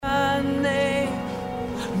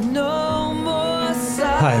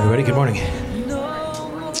Hi, everybody. Good morning.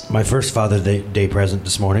 My first Father's Day present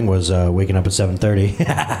this morning was waking up at 7:30.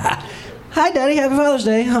 Hi, Daddy. Happy Father's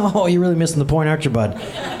Day. Oh, you're really missing the point, aren't you, bud?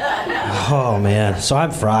 Oh, man. So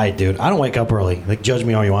I'm fried, dude. I don't wake up early. Like, judge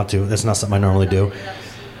me all you want to. That's not something I normally do.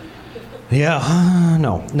 Yeah,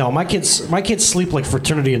 no. My kids sleep like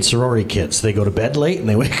fraternity and sorority kids. They go to bed late and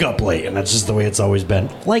they wake up late, and that's just the way it's always been.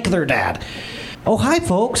 Like their dad. Oh, hi,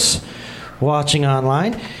 folks. Watching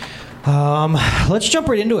online. Let's jump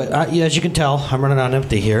right into it. As you can tell, I'm running on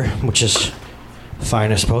empty here, which is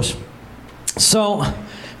fine, I suppose. So,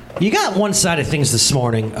 you got one side of things this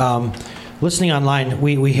morning. Listening online,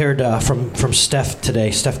 we heard from Steph today,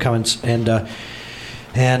 Steph Cummins, and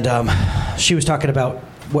she was talking about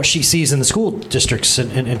what she sees in the school districts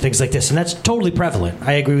and things like this, and that's totally prevalent.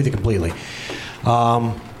 I agree with you completely.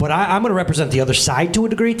 But I'm going to represent the other side to a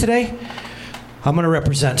degree today. I'm going to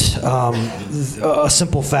represent a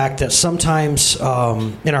simple fact that sometimes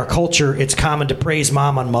in our culture, it's common to praise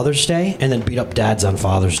mom on Mother's Day and then beat up dads on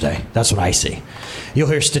Father's Day. That's what I see. You'll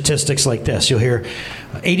hear statistics like this. You'll hear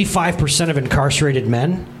 85% of incarcerated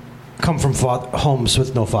men come from homes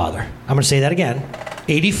with no father. I'm going to say that again.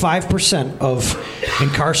 85% of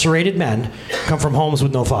incarcerated men come from homes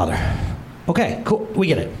with no father. Okay, cool. We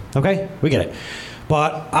get it. Okay? We get it.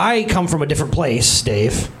 But I come from a different place,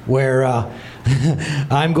 Dave, where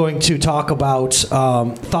I'm going to talk about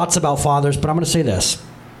thoughts about fathers, but I'm going to say this.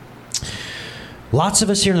 Lots of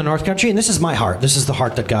us here in the North Country, and this is my heart. This is the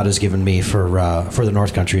heart that God has given me for the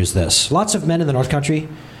North Country is this. Lots of men in the North Country,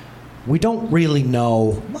 we don't really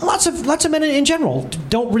know. Lots of men in general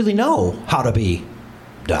don't really know how to be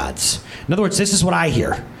dads. In other words, this is what I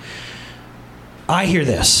hear. I hear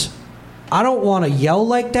this. I don't want to yell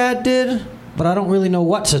like Dad did, but I don't really know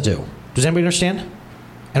what to do. Does anybody understand?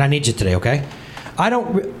 And I need you today, okay?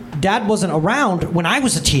 Dad wasn't around when I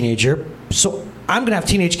was a teenager, so I'm going to have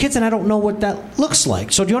teenage kids, and I don't know what that looks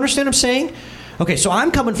like. So do you understand what I'm saying? Okay, so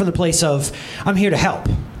I'm coming from the place of I'm here to help.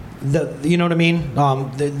 You know what I mean?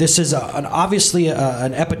 This is obviously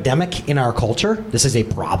an epidemic in our culture. This is a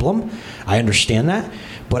problem. I understand that.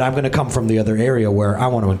 But I'm going to come from the other area where I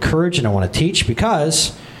want to encourage and I want to teach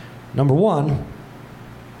because, number one,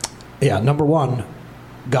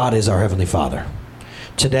 God is our Heavenly Father.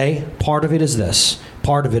 Today, part of it is this.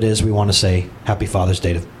 Part of it is we want to say Happy Father's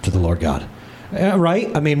Day to the Lord God.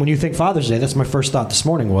 Right? I mean, when you think Father's Day, that's my first thought this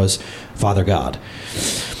morning was Father God.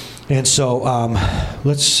 And so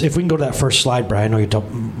if we can go to that first slide, Brian. I know you're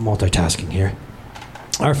multitasking here.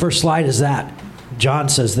 Our first slide is that. John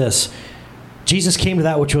says this. Jesus came to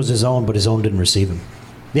that which was his own, but his own didn't receive him.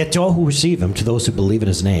 Yet to all who receive him, to those who believe in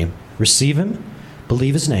his name, receive him,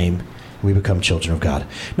 believe his name, we become children of God.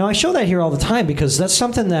 Now, I show that here all the time because that's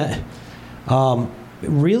something that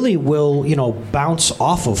really will, bounce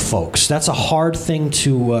off of folks. That's a hard thing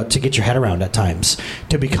to get your head around at times,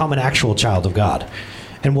 to become an actual child of God.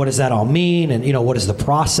 And what does that all mean? And, what is the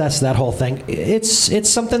process, that whole thing? It's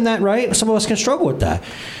something that, right, some of us can struggle with that.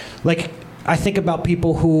 Like, I think about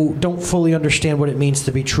people who don't fully understand what it means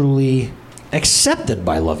to be truly accepted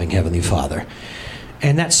by loving Heavenly Father.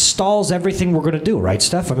 And that stalls everything we're going to do, right,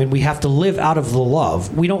 Steph? I mean, we have to live out of the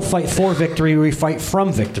love. We don't fight for victory, we fight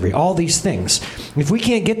from victory. All these things. If we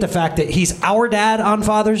can't get the fact that he's our dad on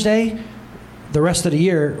Father's Day, the rest of the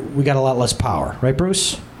year, we got a lot less power. Right,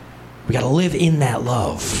 Bruce? We got to live in that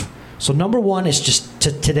love. So number one is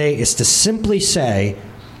today is to simply say,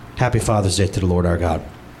 Happy Father's Day to the Lord our God.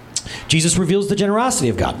 Jesus reveals the generosity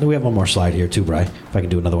of God. We have one more slide here too, Brian, if I can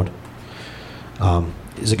do another one.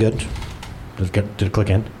 Is it good? Did it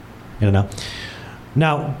click in? In and out?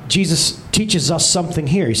 Now, Jesus teaches us something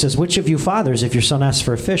here. He says, which of you fathers, if your son asks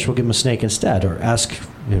for a fish, will give him a snake instead? Or ask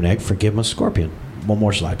an egg, forgive him a scorpion. One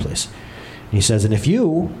more slide, please. And he says, and if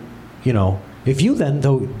you then,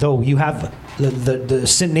 though you have the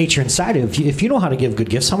sin nature inside of you, if you know how to give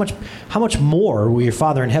good gifts, how much more will your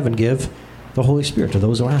Father in heaven give the Holy Spirit to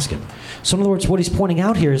those who ask him? So in other words, what he's pointing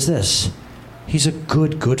out here is this. He's a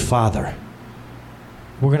good Father.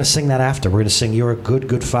 We're going to sing that after. We're going to sing, you're a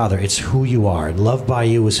good Father. It's who you are. And loved by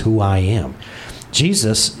you is who I am.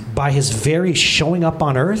 Jesus, by his very showing up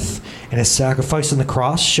on earth and his sacrifice on the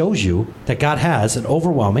cross, shows you that God has an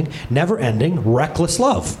overwhelming, never-ending, reckless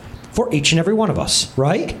love for each and every one of us,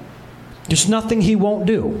 right? There's nothing he won't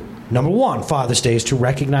do. Number one, Father's Day is to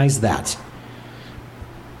recognize that.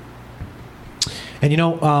 And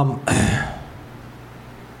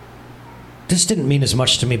this didn't mean as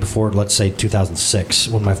much to me before, let's say, 2006,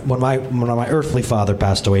 when my earthly father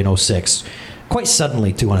passed away in 2006, quite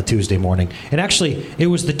suddenly, too, on a Tuesday morning. And actually, it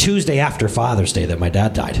was the Tuesday after Father's Day that my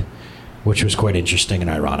dad died, which was quite interesting and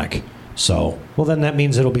ironic. So, well, then that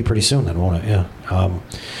means it'll be pretty soon then, won't it? Yeah.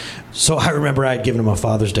 So I remember I had given him a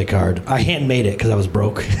Father's Day card. I handmade it because I was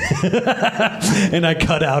broke. And I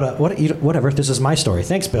cut out whatever, this is my story.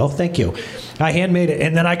 Thanks, Bill. Thank you. I handmade it,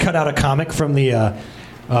 and then I cut out a comic from the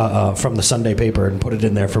Sunday paper and put it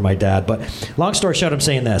in there for my dad. But long story short, I'm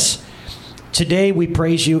saying this. Today we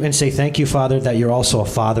praise you and say thank you, Father, that you're also a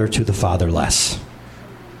father to the fatherless.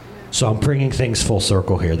 So I'm bringing things full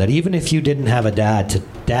circle here, that even if you didn't have a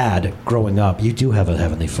dad growing up, you do have a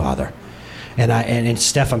Heavenly Father. And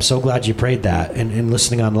Steph, I'm so glad you prayed that. And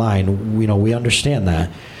listening online, we understand that.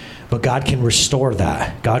 But God can restore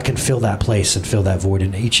that. God can fill that place and fill that void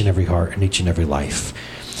in each and every heart and each and every life.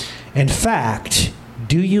 In fact,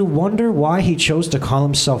 do you wonder why he chose to call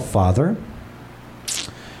himself Father?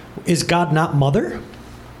 Is God not Mother?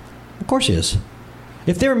 Of course he is.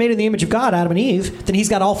 If they were made in the image of God, Adam and Eve, then he's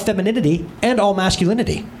got all femininity and all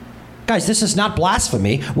masculinity. Guys, this is not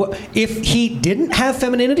blasphemy. If he didn't have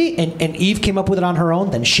femininity and Eve came up with it on her own,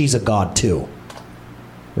 then she's a god too.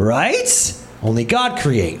 Right? Only God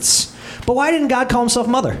creates. But why didn't God call himself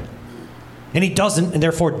Mother? And he doesn't, and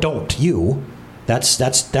therefore don't you. That's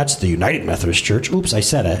the United Methodist Church. Oops, I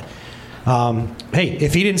said it. Hey,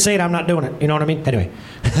 if he didn't say it, I'm not doing it. You know what I mean? Anyway,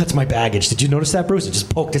 that's my baggage. Did you notice that, Bruce? It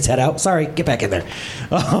just poked its head out. Sorry, get back in there.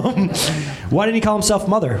 Why didn't he call himself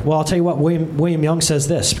Mother? Well, I'll tell you what, William Young says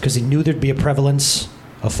this, because he knew there'd be a prevalence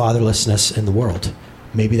of fatherlessness in the world.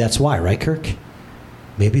 Maybe that's why, right, Kirk?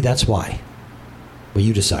 Maybe that's why. But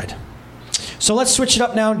you decide. So let's switch it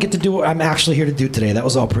up now and get to do what I'm actually here to do today. That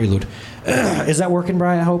was all prelude. Is that working,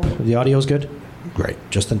 Brian, I hope? The audio's good? Great,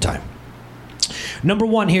 just in time. Number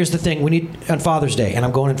one, here's the thing. We need, on Father's Day, and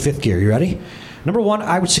I'm going in fifth gear. You ready? Number one,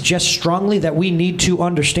 I would suggest strongly that we need to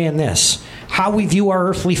understand this. How we view our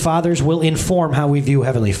earthly fathers will inform how we view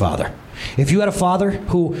Heavenly Father. If you had a father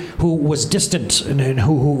who was distant and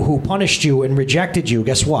who punished you and rejected you,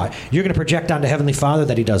 guess what? You're going to project onto Heavenly Father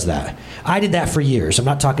that he does that. I did that for years. I'm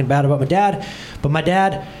not talking bad about my dad, but my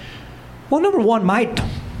dad, well, number one, my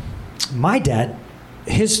dad,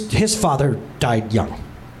 his father died young.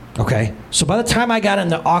 Okay? So by the time I got in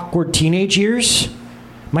the awkward teenage years,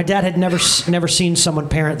 my dad had never seen someone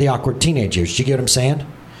parent the awkward teenage years. Do you get what I'm saying?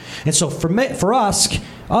 And so for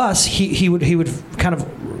us, he would kind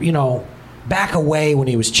of, back away when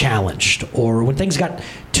he was challenged, or when things got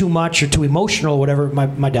too much or too emotional or whatever,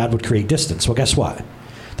 my dad would create distance. Well, guess what?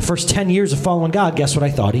 The first 10 years of following God, guess what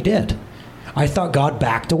I thought he did? I thought God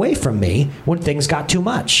backed away from me when things got too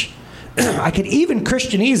much. I could even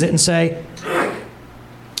Christianese it and say,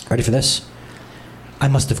 ready for this? I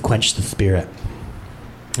must have quenched the spirit.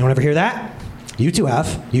 Anyone ever hear that? You two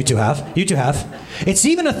have. You two have. You two have. It's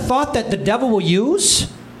even a thought that the devil will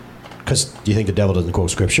use, because do you think the devil doesn't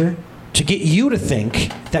quote scripture? To get you to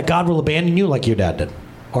think that God will abandon you like your dad did,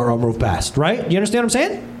 or move past, right? You understand what I'm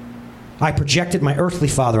saying? I projected my earthly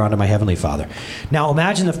father onto my heavenly father. Now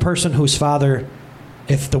imagine the person whose father,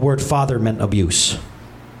 if the word father meant abuse.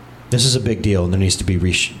 This is a big deal, and there needs to be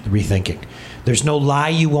rethinking. There's no lie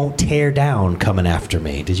you won't tear down coming after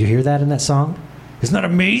me. Did you hear that in that song? Isn't that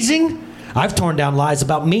amazing? I've torn down lies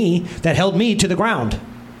about me that held me to the ground.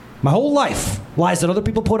 My whole life, lies that other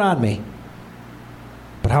people put on me.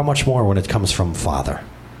 But how much more when it comes from Father?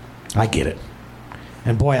 I get it.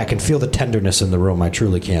 And boy, I can feel the tenderness in the room. I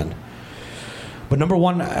truly can. But number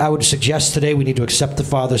one, I would suggest today we need to accept the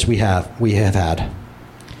fathers we have had.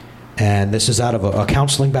 And this is out of a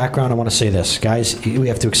counseling background. I want to say this. Guys, we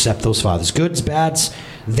have to accept those fathers. Goods, bads,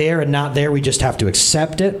 there and not there. We just have to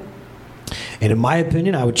accept it. And in my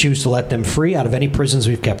opinion, I would choose to let them free out of any prisons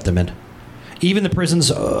we've kept them in. Even the prisons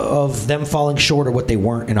of them falling short of what they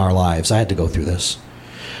weren't in our lives. I had to go through this.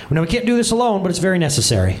 Now, we can't do this alone, but it's very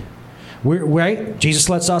necessary. Right? Jesus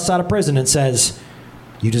lets us out of prison and says,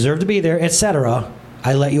 you deserve to be there, etc.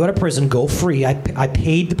 I let you out of prison, go free. I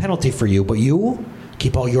paid the penalty for you, but you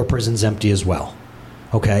keep all your prisons empty as well.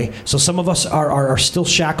 Okay? So some of us are still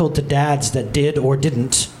shackled to dads that did or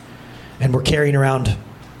didn't, and we're carrying around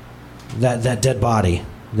that dead body,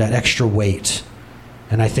 that extra weight.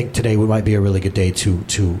 And I think today might be a really good day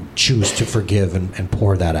to choose to forgive and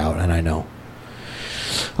pour that out, and I know.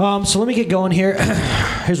 So let me get going here.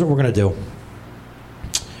 Here's what we're going to do.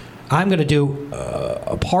 I'm going to do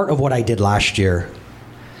a part of what I did last year,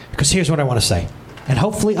 because here's what I want to say. And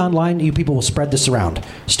hopefully online you people will spread this around.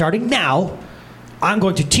 Starting now, I'm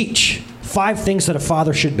going to teach 5 things that a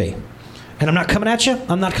father should be. And I'm not coming at you.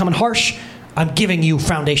 I'm not coming harsh. I'm giving you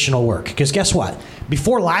foundational work. Because guess what?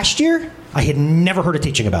 Before last year, I had never heard of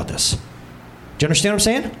teaching about this. Do you understand what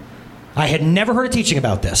I'm saying? I had never heard of teaching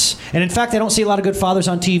about this. And in fact, I don't see a lot of good fathers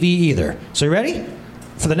on TV either. So you ready?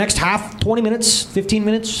 For the next 20 minutes, 15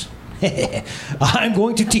 minutes, I'm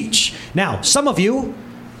going to teach. Now, some of you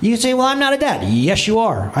say, well, I'm not a dad. Yes, you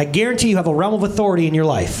are. I guarantee you have a realm of authority in your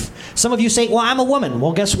life. Some of you say, well, I'm a woman.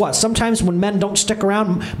 Well, guess what? Sometimes when men don't stick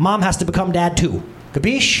around, mom has to become dad too.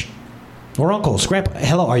 Capiche? Or uncles, grandpa.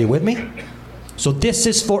 Hello, are you with me? So this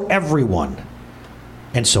is for everyone.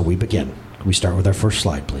 And so we begin. We start with our first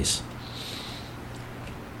slide, please.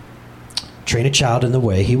 Train a child in the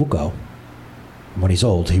way he will go. When he's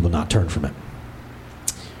old, he will not turn from it.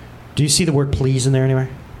 Do you see the word please in there anywhere?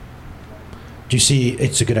 Do you see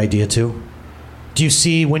it's a good idea too? Do you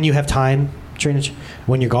see when you have time,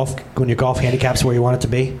 when your golf handicap's where you want it to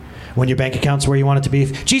be? When your bank account's where you want it to be?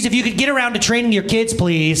 Geez, if you could get around to training your kids,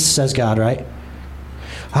 please, says God, right?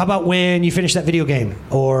 How about when you finish that video game?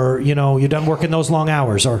 Or, you're done working those long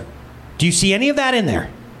hours? Or do you see any of that in there?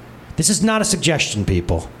 This is not a suggestion,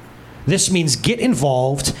 people. This means get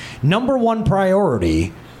involved. Number one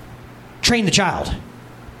priority, train the child.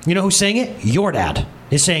 You know who's saying it? Your dad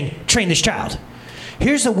is saying, train this child.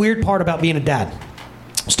 Here's the weird part about being a dad.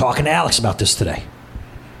 I was talking to Alex about this today.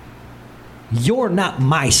 You're not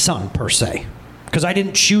my son, per se. Because I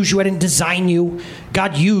didn't choose you, I didn't design you.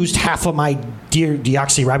 God used half of my dear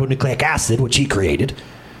deoxyribonucleic acid, which he created.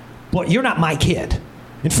 But you're not my kid.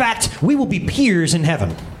 In fact, we will be peers in heaven.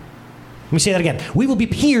 Let me say that again. We will be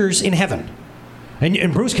peers in heaven.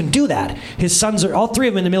 And Bruce can do that. His sons are, all three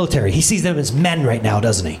of them in the military. He sees them as men right now,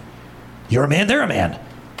 doesn't he? You're a man, they're a man.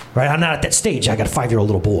 Right? I'm not at that stage. I got a 5-year-old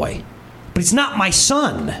little boy. But he's not my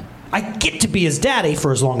son. I get to be his daddy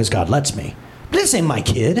for as long as God lets me. But this ain't my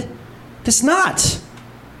kid. This not.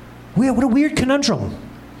 What a weird conundrum.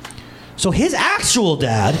 So his actual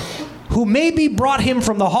dad, who maybe brought him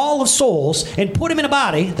from the Hall of Souls and put him in a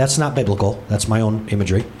body, that's not biblical. That's my own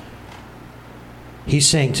imagery. He's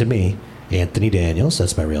saying to me, Anthony Daniels,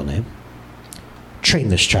 that's my real name, train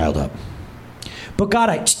this child up. But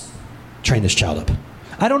God, train this child up.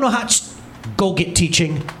 I don't know how to go get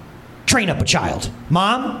teaching. Train up a child.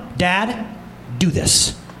 Mom, Dad, do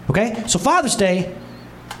this. Okay? So Father's Day,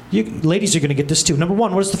 you ladies are going to get this too. Number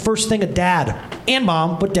one, what is the first thing a dad and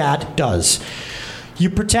mom, but dad does? You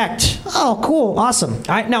protect. Oh, cool. Awesome.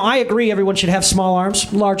 Now, I agree everyone should have small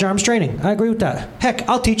arms, large arms training. I agree with that. Heck,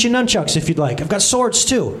 I'll teach you nunchucks if you'd like. I've got swords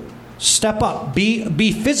too. Step up.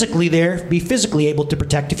 Be physically there. Be physically able to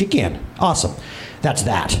protect if you can. Awesome. That's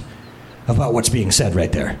that about what's being said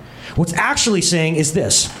right there. What's actually saying is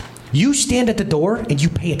this. You stand at the door and you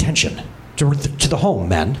pay attention to the home,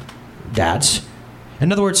 men, dads.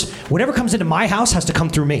 In other words, whatever comes into my house has to come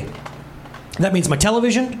through me. That means my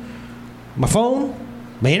television, my phone,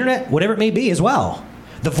 my internet, whatever it may be as well.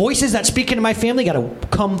 The voices that speak into my family got to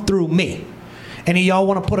come through me. Any of y'all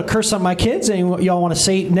want to put a curse on my kids? Any of y'all want to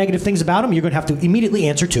say negative things about them? You're going to have to immediately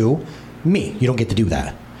answer to me. You don't get to do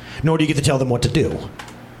that. Nor do you get to tell them what to do.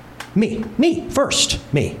 Me first.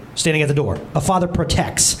 Me, standing at the door. A father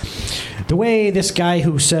protects. The way this guy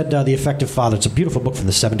who said The Effective Father, it's a beautiful book from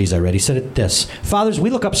the 70s I read, he said it this: fathers, we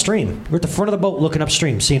look upstream. We're at the front of the boat looking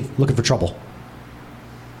upstream, looking for trouble.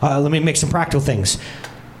 Let me make some practical things.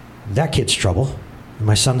 That kid's trouble.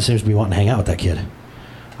 My son seems to be wanting to hang out with that kid.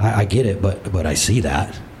 I get it, but I see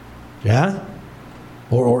that. Yeah?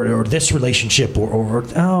 Or this relationship, or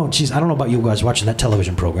oh, geez, I don't know about you guys watching that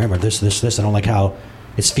television program, or this. I don't like how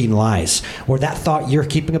it's feeding lies. Or that thought you're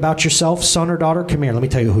keeping about yourself, son or daughter, come here, let me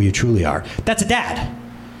tell you who you truly are. That's a dad.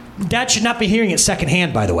 Dad should not be hearing it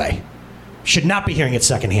secondhand, by the way. Should not be hearing it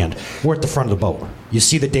secondhand. We're at the front of the boat. You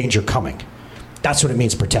see the danger coming. That's what it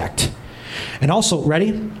means, protect. And also,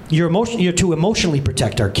 ready? You're to emotionally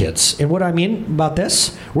protect our kids. And what I mean about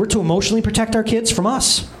this, we're to emotionally protect our kids from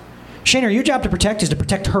us. Shana, your job to protect is to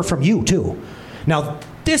protect her from you, too. Now,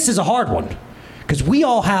 this is a hard one. Because we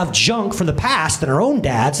all have junk from the past and our own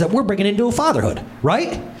dads that we're bringing into a fatherhood,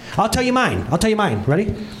 right? I'll tell you mine.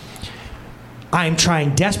 Ready? I'm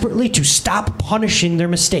trying desperately to stop punishing their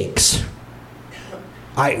mistakes.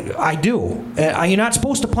 I do. You're not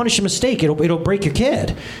supposed to punish a mistake. It'll break your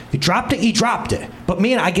kid. You dropped it, he dropped it. But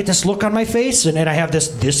man, I get this look on my face, and I have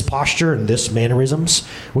this posture and this mannerisms,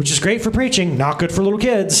 which is great for preaching, not good for little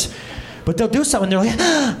kids. But they'll do something, and they're like,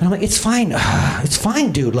 and I'm like, it's fine. It's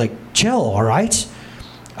fine, dude. Like, chill, all right?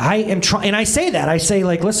 I am trying, and I say that. I say,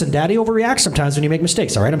 like, listen, Daddy overreacts sometimes when you make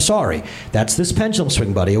mistakes, all right? I'm sorry. That's this pendulum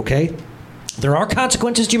swing, buddy, okay? There are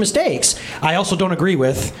consequences to your mistakes. I also don't agree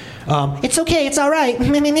with, it's okay, it's all right.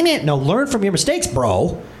 No, learn from your mistakes,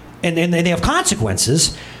 bro. And they have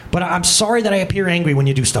consequences. But I'm sorry that I appear angry when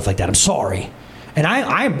you do stuff like that. I'm sorry. And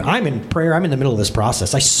I'm in prayer. I'm in the middle of this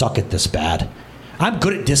process. I suck at this bad. I'm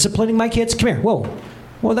good at disciplining my kids. Come here. Whoa.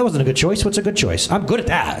 Well, that wasn't a good choice. What's a good choice? I'm good at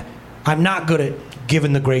that. I'm not good at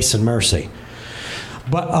giving the grace and mercy.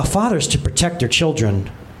 But fathers to protect their children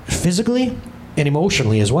physically and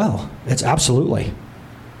emotionally as well. It's absolutely.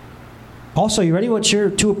 Also, you ready what you're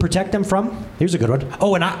to protect them from? Here's a good one.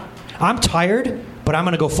 Oh, and I'm tired, but I'm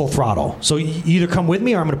going to go full throttle. So you either come with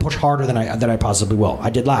me or I'm going to push harder than I possibly will. I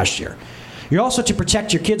did last year. You're also to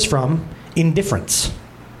protect your kids from indifference.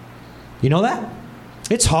 You know that?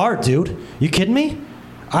 It's hard, dude. You kidding me?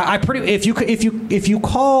 If you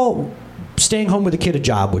call staying home with a kid a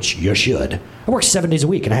job, which you should. I work 7 days a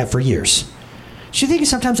week and I have for years. Do you think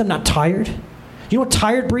sometimes I'm not tired? You know what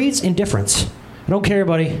tired breeds? Indifference. I don't care,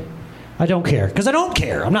 buddy. I don't care. Because I don't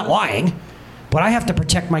care. I'm not lying. But I have to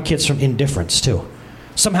protect my kids from indifference, too.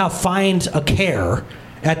 Somehow find a care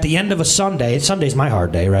at the end of a Sunday. Sunday's my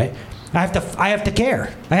hard day, right? I have to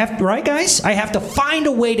care. Right, guys? I have to find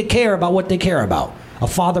a way to care about what they care about. A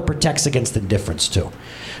father protects against indifference, too.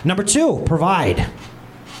 Number 2, provide.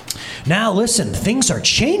 Now, listen, things are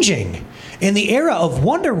changing. In the era of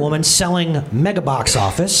Wonder Woman selling mega box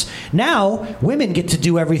office, now women get to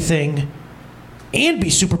do everything and be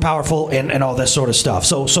super powerful and all this sort of stuff.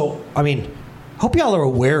 So I mean, hope y'all are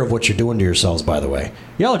aware of what you're doing to yourselves, by the way.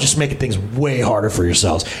 Y'all are just making things way harder for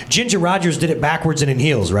yourselves. Ginger Rogers did it backwards and in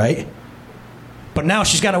heels, right? But now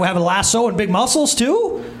she's got to have a lasso and big muscles,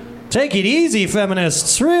 too? Take it easy,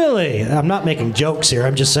 feminists. Really? I'm not making jokes here.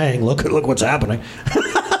 I'm just saying, look what's happening.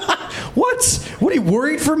 What? What, are you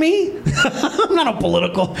worried for me? I'm not a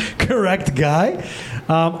political correct guy.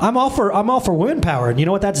 I'm all for women power, and you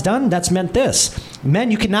know what that's done? That's meant this: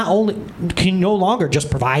 men, you can no longer just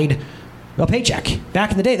provide a paycheck.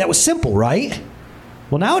 Back in the day, that was simple, right?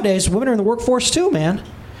 Well, nowadays, women are in the workforce too, man,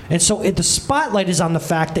 and so the spotlight is on the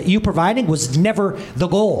fact that you providing was never the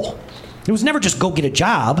goal. It was never just go get a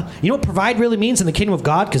job. You know what provide really means in the kingdom of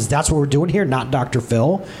God? Because that's what we're doing here, not Dr.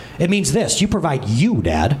 Phil. It means this: you provide you,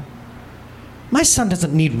 Dad. My son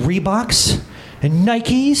doesn't need Reeboks and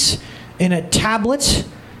Nikes and a tablet.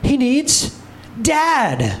 He needs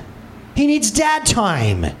Dad. He needs dad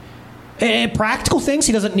time. And practical things,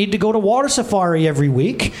 he doesn't need to go to water safari every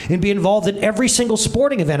week and be involved in every single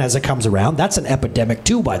sporting event as it comes around. That's an epidemic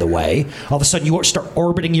too, by the way. All of a sudden you start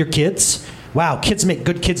orbiting your kids. Wow, kids make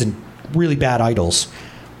good kids and really bad idols.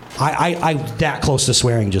 I that close to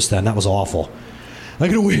swearing just then. That was awful.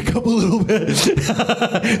 I'm going to wake up a little bit.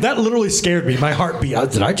 That literally scared me. My heart beat.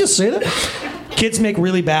 Did I just say that? Kids make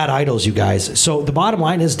really bad idols, you guys. So the bottom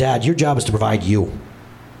line is, Dad, your job is to provide you.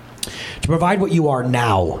 To provide what you are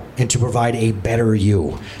now and to provide a better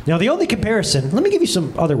you. Now, the only comparison, let me give you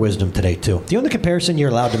some other wisdom today, too. The only comparison you're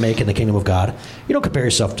allowed to make in the kingdom of God, you don't compare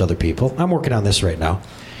yourself to other people. I'm working on this right now.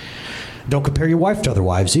 Don't compare your wife to other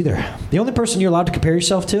wives either. The only person you're allowed to compare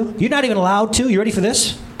yourself to, you're not even allowed to. You ready for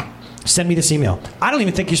this? Send me this email. I don't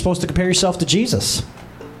even think you're supposed to compare yourself to Jesus.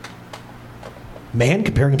 Man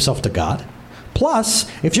comparing himself to God. Plus,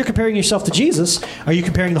 if you're comparing yourself to Jesus, are you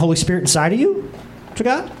comparing the Holy Spirit inside of you to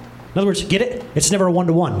God? In other words, get it? It's never a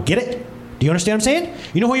one-to-one. Get it? Do you understand what I'm saying?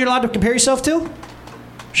 You know who you're allowed to compare yourself to?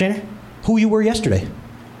 Shana? Who you were yesterday.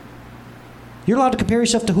 You're allowed to compare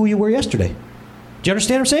yourself to who you were yesterday. Do you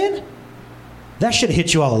understand what I'm saying? That should have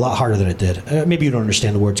hit you all a lot harder than it did. Maybe you don't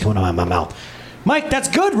understand the words coming out of my mouth. Mike, that's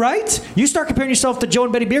good, right? You start comparing yourself to Joe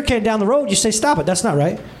and Betty Beer Can down the road, you say, stop it, that's not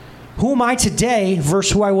right. Who am I today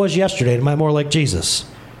versus who I was yesterday? Am I more like Jesus?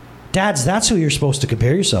 Dads, that's who you're supposed to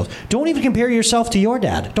compare yourself. Don't even compare yourself to your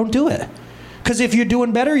dad. Don't do it. Because if you're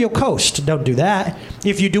doing better, you'll coast. Don't do that.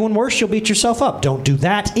 If you're doing worse, you'll beat yourself up. Don't do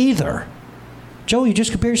that either. Joe, you just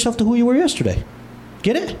compare yourself to who you were yesterday.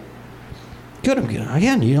 Get it? Good.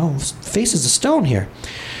 Again, face is a stone here.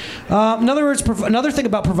 In other words, another thing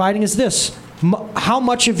about providing is this. How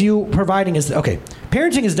much of you providing is... Okay,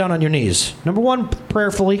 parenting is done on your knees. Number 1,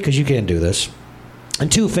 prayerfully, because you can't do this.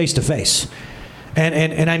 And 2, face-to-face.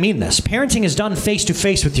 And I mean this. Parenting is done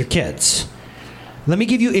face-to-face with your kids. Let me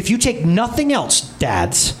give you... If you take nothing else,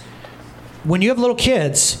 dads, when you have little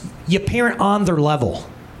kids, you parent on their level.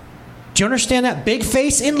 Do you understand that? Big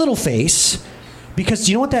face and little face. Because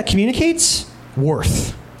do you know what that communicates?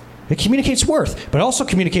 Worth. It communicates worth, but it also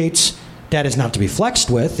communicates that is not to be flexed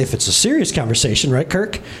with if it's a serious conversation, right,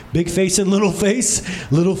 Kirk? Big face and little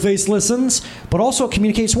face listens, but also it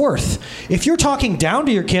communicates worth. If you're talking down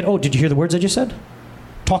to your kid, oh, did you hear the words I just said?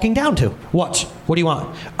 Talking down to. What? What do you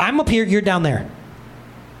want? I'm up here, you're down there.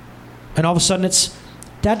 And all of a sudden it's,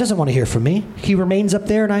 Dad doesn't want to hear from me. He remains up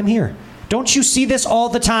there and I'm here. Don't you see this all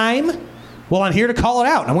the time? Well, I'm here to call it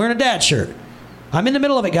out. I'm wearing a dad shirt. I'm in the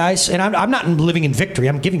middle of it, guys, and I'm not living in victory.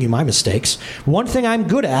 I'm giving you my mistakes. One thing I'm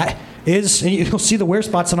good at is, and you'll see the wear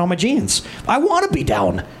spots on all my jeans. I want to be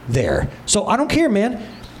down there. So I don't care, man.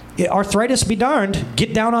 Arthritis be darned.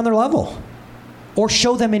 Get down on their level. or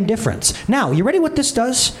show them indifference. Now, you ready what this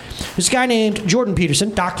does? This guy named Jordan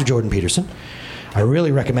Peterson, Dr. Jordan Peterson, I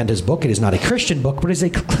really recommend his book. It is not a Christian book, but he's a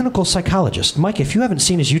clinical psychologist. Mike, if you haven't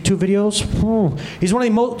seen his YouTube videos, he's one of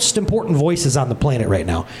the most important voices on the planet right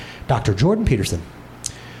now. Dr. Jordan Peterson.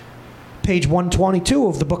 Page 122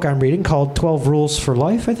 of the book I'm reading, called 12 Rules for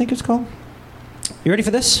Life, I think it's called. You ready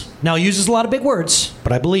for this? Now, he uses a lot of big words,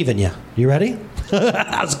 but I believe in you. You ready?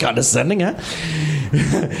 That was condescending, huh?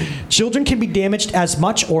 Children can be damaged as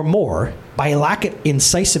much or more by a lack of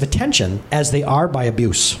incisive attention as they are by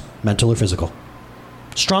abuse, mental or physical.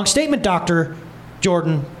 Strong statement, Dr.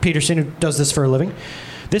 Jordan Peterson, who does this for a living.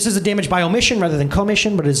 This is a damage by omission rather than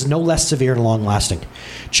commission, but it is no less severe and long-lasting.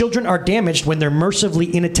 Children are damaged when their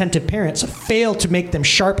mercifully inattentive parents fail to make them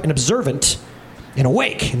sharp and observant and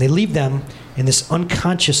awake, and they leave them in this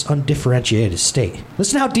unconscious, undifferentiated state.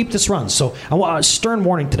 Listen how deep this runs. So I want a stern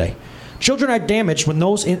warning today. Children are damaged when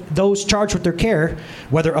those charged with their care,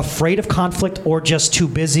 whether afraid of conflict or just too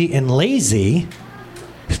busy and lazy,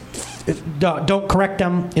 don't correct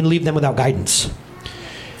them and leave them without guidance.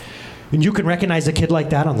 And you can recognize a kid like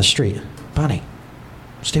that on the street. Bonnie,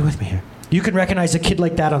 stay with me here. You can recognize a kid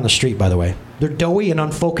like that on the street, by the way. They're doughy and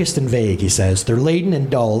unfocused and vague, he says. They're laden and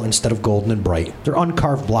dull instead of golden and bright. They're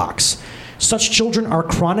uncarved blocks. Such children are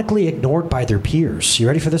chronically ignored by their peers. You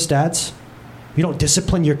ready for this, dads? You don't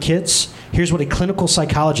discipline your kids? Here's what a clinical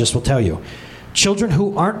psychologist will tell you. Children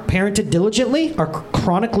who aren't parented diligently are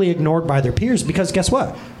chronically ignored by their peers because guess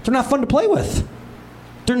what? They're not fun to play with.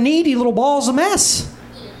 They're needy little balls of mess.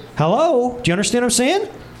 Hello? Do you understand what I'm saying?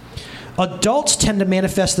 Adults tend to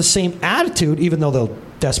manifest the same attitude even though they'll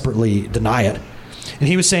desperately deny it. And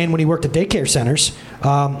he was saying when he worked at daycare centers,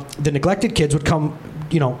 the neglected kids would come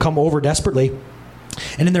over desperately.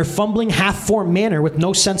 And in their fumbling, half-formed manner with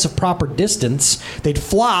no sense of proper distance, they'd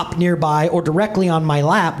flop nearby or directly on my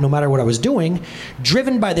lap, no matter what I was doing,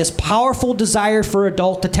 driven by this powerful desire for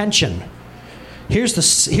adult attention. Here's the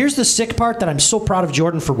sick part that I'm so proud of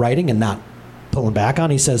Jordan for writing and not pulling back on.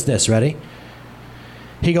 He says this, ready?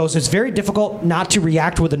 He goes, it's very difficult not to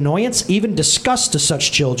react with annoyance, even disgust to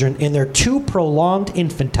such children in their too prolonged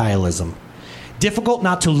infantilism. Difficult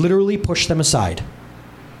not to literally push them aside.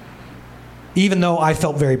 Even though I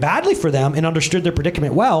felt very badly for them and understood their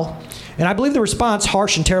predicament well, and I believe the response,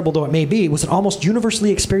 harsh and terrible though it may be, was an almost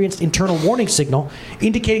universally experienced internal warning signal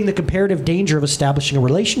indicating the comparative danger of establishing a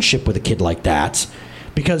relationship with a kid like that,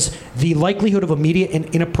 because the likelihood of immediate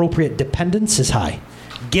and inappropriate dependence is high.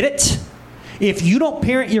 Get it? If you don't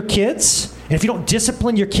parent your kids, and if you don't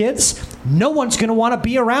discipline your kids, no one's going to want to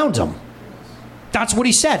be around them. That's what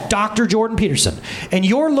he said, Dr. Jordan Peterson. And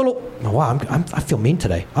your little, I feel mean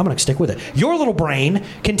today. I'm going to stick with it. Your little brain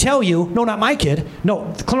can tell you, no, not my kid.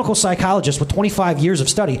 No, the clinical psychologist with 25 years of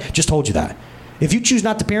study just told you that. If you choose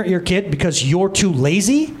not to parent your kid because you're too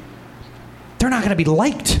lazy, they're not going to be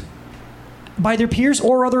liked by their peers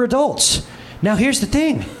or other adults. Now, here's the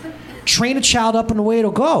thing. Train a child up in the way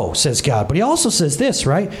it'll go, says God. But he also says this,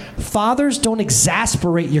 right? Fathers, don't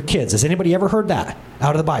exasperate your kids. Has anybody ever heard that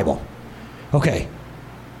out of the Bible? Okay,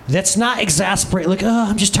 that's not exasperate, like,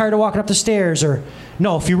 I'm just tired of walking up the stairs, or,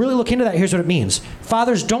 no, if you really look into that, here's what it means.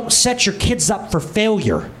 Fathers, don't set your kids up for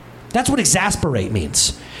failure. That's what exasperate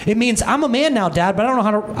means. It means, I'm a man now, Dad, but I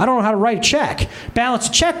don't know how to write a check, balance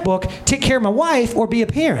a checkbook, take care of my wife, or be a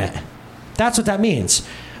parent. That's what that means.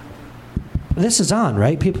 This is on,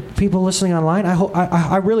 right? People listening online,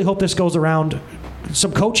 I really hope this goes around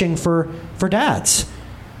some coaching for dads.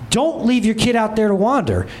 Don't leave your kid out there to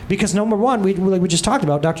wander because, number one, we just talked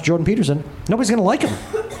about Dr. Jordan Peterson. Nobody's going to like him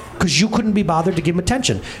because you couldn't be bothered to give him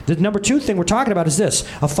attention. The number two thing we're talking about is this.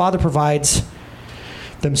 A father provides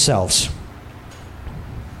themselves.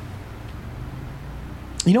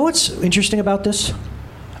 You know what's interesting about this?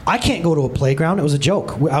 I can't go to a playground. It was a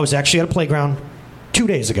joke. I was actually at a playground 2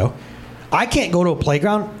 days ago. I can't go to a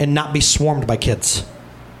playground and not be swarmed by kids.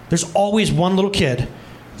 There's always one little kid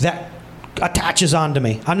that attaches onto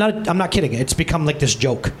me. I'm not kidding. It's become like this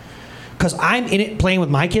joke. Because I'm in it playing with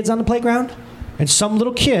my kids on the playground, and some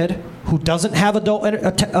little kid who doesn't have adult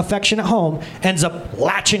affection at home ends up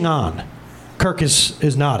latching on. Kirk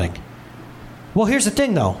is nodding. Well, here's the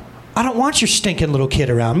thing, though. I don't want your stinking little kid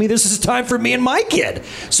around me. This is time for me and my kid.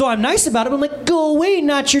 So I'm nice about it. I'm like, go away,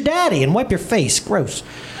 not your daddy, and wipe your face. Gross.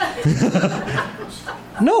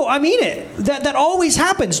 No, I mean it. That always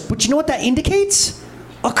happens. But you know what that indicates?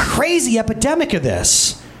 A crazy epidemic of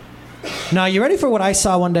this. Now, you ready for what I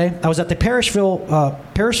saw one day? I was at the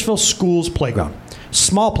Parishville Schools playground.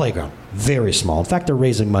 Small playground. Very small. In fact, they're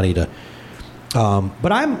raising money to...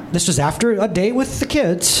 this was after a day with the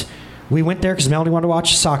kids. We went there because Melanie wanted to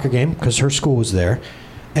watch a soccer game because her school was there.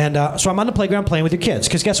 And so I'm on the playground playing with your kids.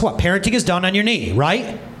 Because guess what? Parenting is done on your knee,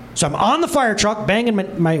 right? So I'm on the fire truck,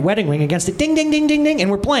 banging my wedding ring against it. Ding, ding, ding, ding, ding.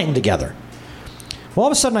 And we're playing together. Well, all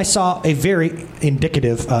of a sudden, I saw a very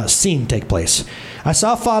indicative scene take place. I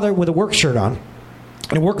saw a father with a work shirt on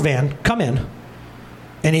in a work van come in.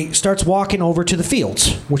 And he starts walking over to the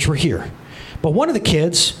fields, which were here. But one of the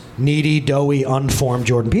kids, needy, doughy, unformed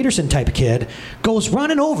Jordan Peterson type of kid, goes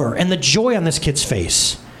running over. And the joy on this kid's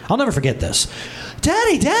face. I'll never forget this.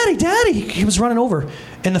 Daddy, Daddy, Daddy. He was running over.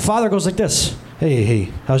 And the father goes like this.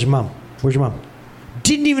 Hey, how's your mom? Where's your mom?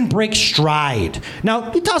 Didn't even break stride.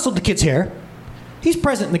 Now, he tousled the kid's hair. He's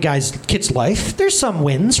present in the kid's life. There's some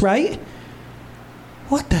wins, right?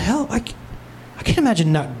 What the hell? I can't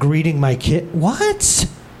imagine not greeting my kid. What?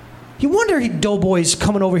 You wonder Doughboy's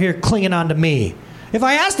coming over here clinging on to me. If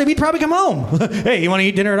I asked him, he'd probably come home. Hey, you want to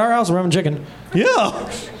eat dinner at our house? We're having chicken.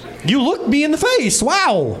 Yeah. You looked me in the face.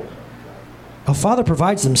 Wow. A father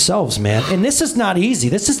provides themselves, man. And this is not easy.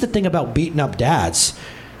 This is the thing about beating up dads.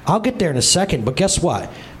 I'll get there in a second, but guess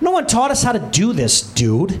what? No one taught us how to do this,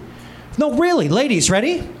 dude. No, really. Ladies, ready?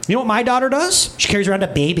 You know what my daughter does? She carries around a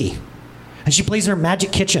baby. And she plays in her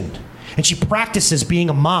magic kitchen. And she practices being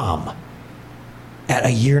a mom at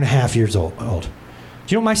 1.5 years old. Do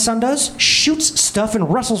you know what my son does? Shoots stuff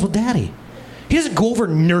and wrestles with daddy. He doesn't go over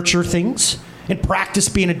and nurture things and practice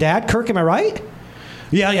being a dad. Kirk, am I right?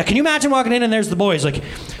 Yeah. Can you imagine walking in and there's the boys like,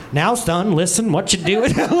 now, son, listen, what you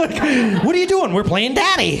doing? Like, what are you doing? We're playing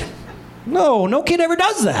daddy. No kid ever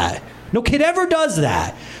does that. No kid ever does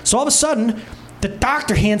that. So all of a sudden, the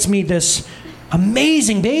doctor hands me this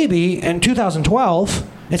amazing baby in 2012.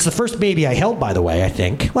 It's the first baby I held, by the way, I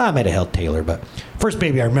think. Well, I might have held Taylor, but first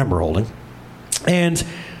baby I remember holding. And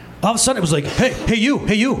all of a sudden it was like, hey you,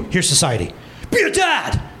 here's society. Be a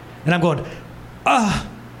dad! And I'm going,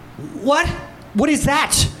 what? What is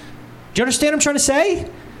that? Do you understand what I'm trying to say?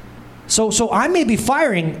 So I may be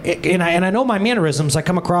firing, and I know my mannerisms, I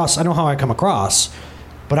know how I come across,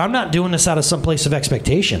 but I'm not doing this out of some place of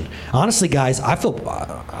expectation. Honestly, guys, I feel,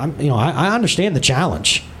 I understand the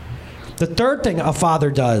challenge. The third thing a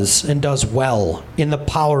father does, and does well in the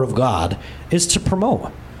power of God, is to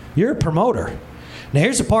promote. You're a promoter. Now,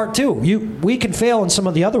 here's the part, too. We can fail in some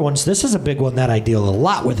of the other ones. This is a big one that I deal a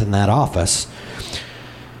lot with in that office.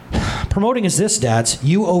 Promoting is this, dads.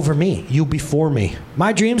 You over me. You before me.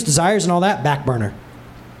 My dreams, desires, and all that, back burner.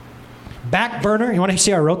 Back burner. You want to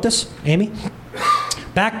see how I wrote this, Amy?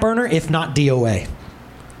 Back burner, if not DOA.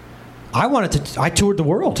 I toured the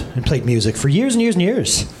world and played music for years and years and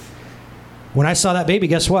years. When I saw that baby,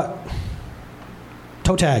 guess what?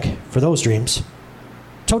 Toe tag for those dreams.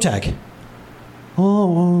 Toe tag.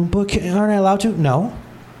 Oh, but aren't I allowed to? No.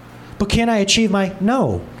 But can I achieve my...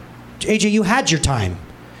 No. AJ, you had your time.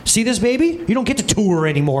 See this baby? You don't get to tour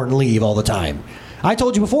anymore and leave all the time. I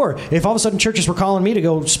told you before, if all of a sudden churches were calling me to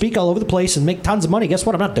go speak all over the place and make tons of money, guess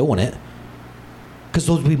what? I'm not doing it. Because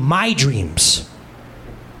those would be my dreams.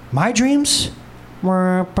 My dreams? See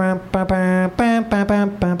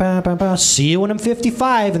you when I'm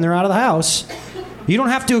 55 and they're out of the house. You don't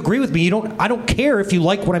have to agree with me. I don't care if you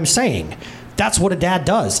like what I'm saying. That's what a dad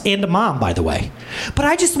does. And a mom, by the way. But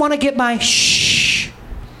I just want to get my shh.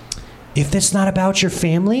 If it's not about your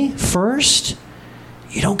family first,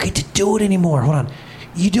 you don't get to do it anymore. Hold on.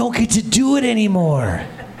 You don't get to do it anymore.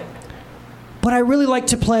 But I really like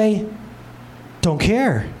to play. Don't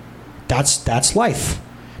care. That's life.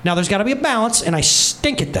 Now, there's got to be a balance, and I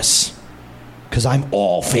stink at this because I'm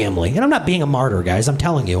all family. And I'm not being a martyr, guys. I'm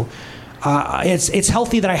telling you. It's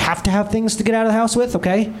healthy that I have to have things to get out of the house with,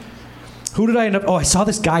 okay? Who did I end up... Oh, I saw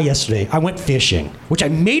this guy yesterday. I went fishing, which I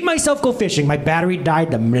made myself go fishing. My battery died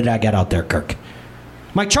the minute I got out there, Kirk.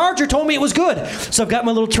 My charger told me it was good. So I've got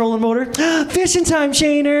my little trolling motor. Fishing time,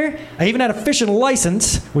 Shaner. I even had a fishing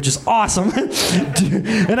license, which is awesome.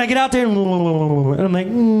 And I get out there and I'm like,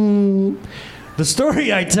 The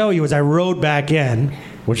story I tell you is I rode back in,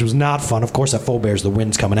 which was not fun. Of course, at Faux Bears, the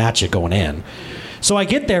wind's coming at you going in. So I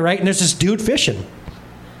get there, right, and there's this dude fishing.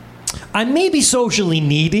 I may be socially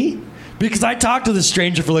needy, because I talked to this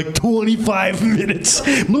stranger for like 25 minutes.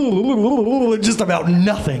 Just about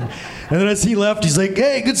nothing. And then as he left, he's like,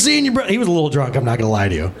 hey, good seeing you, bro. He was a little drunk, I'm not going to lie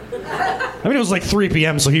to you. I mean, it was like 3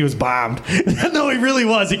 p.m., so he was bombed. No, he really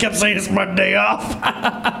was. He kept saying it's my day off.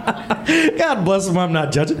 God bless him, I'm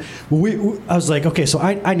not judging. I was like, okay, so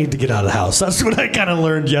I need to get out of the house. That's what I kind of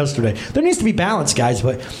learned yesterday. There needs to be balance, guys,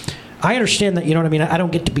 but I understand that, you know what I mean? I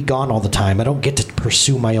don't get to be gone all the time. I don't get to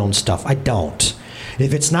pursue my own stuff. I don't.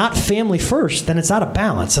 If it's not family first, then it's out of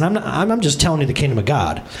balance. And I'm just telling you the kingdom of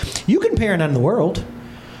God. You can parent on the world.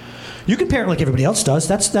 You can parent like everybody else does.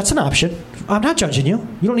 That's an option. I'm not judging you.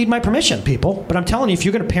 You don't need my permission, people. But I'm telling you, if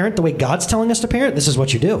you're going to parent the way God's telling us to parent, this is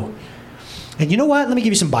what you do. And you know what? Let me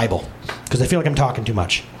give you some Bible, because I feel like I'm talking too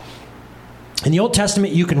much. In the Old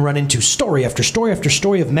Testament, you can run into story after story after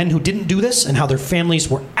story of men who didn't do this and how their families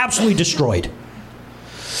were absolutely destroyed.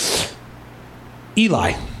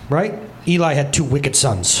 Eli, right? Eli had 2 wicked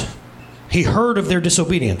sons. He heard of their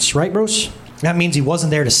disobedience, right, Bruce? That means he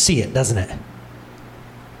wasn't there to see it, doesn't it?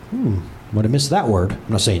 Would have missed that word. I'm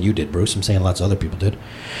not saying you did, Bruce. I'm saying lots of other people did.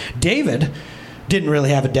 David didn't really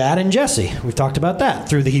have a dad, and Jesse. We've talked about that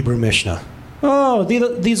through the Hebrew Mishnah. Oh,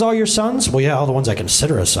 these all your sons? Well, yeah, all the ones I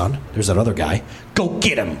consider a son. There's that other guy. Go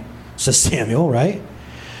get him, says Samuel, right?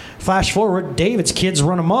 Flash forward, David's kids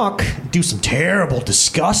run amok, do some terrible,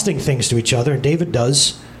 disgusting things to each other, and David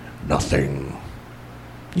does nothing.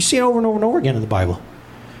 You see it over and over and over again in the Bible.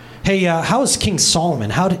 Hey, how is King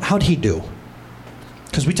Solomon? How'd he do?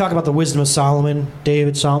 Because we talk about the wisdom of Solomon,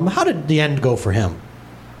 David, Solomon. How did the end go for him?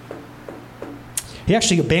 He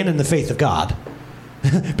actually abandoned the faith of God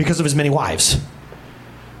because of his many wives.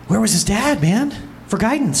 Where was his dad, man? For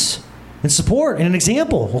guidance and support and an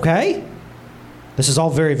example, okay? This is all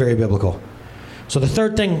very, very biblical. So the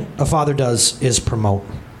third thing a father does is promote.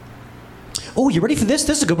 Oh, you ready for this?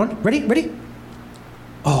 This is a good one. Ready?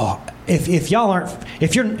 Oh, if y'all aren't,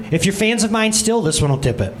 if you're fans of mine still, this one will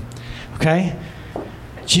tip it. Okay?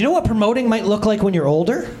 Do you know what promoting might look like when you're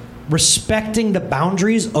older? Respecting the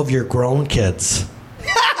boundaries of your grown kids.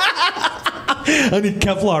 I need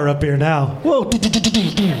Kevlar up here now. Whoa.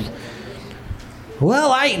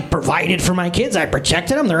 Well, I provided for my kids. I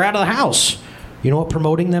protected them. They're out of the house. You know what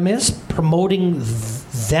promoting them is? Promoting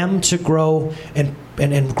them to grow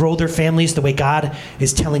and grow their families the way God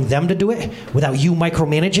is telling them to do it without you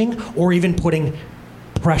micromanaging or even putting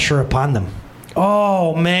pressure upon them.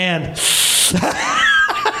 Oh, man.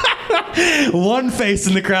 One face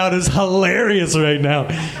in the crowd is hilarious right now.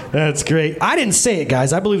 That's great. I didn't say it,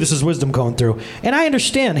 guys. I believe this is wisdom going through. And I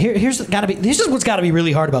understand. This is what's got to be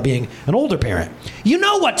really hard about being an older parent. You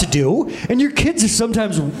know what to do, and your kids are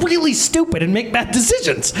sometimes really stupid and make bad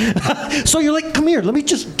decisions. So you're like, come here, let me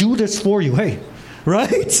just do this for you. Hey,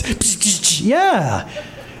 right? Yeah.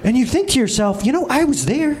 And you think to yourself, I was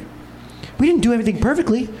there. We didn't do everything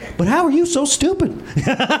perfectly, but how are you so stupid?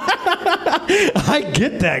 I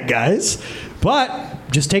get that, guys. But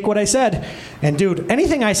just take what I said. And dude,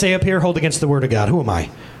 anything I say up here, hold against the word of God. Who am I?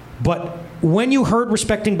 But when you heard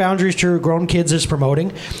respecting boundaries to your grown kids is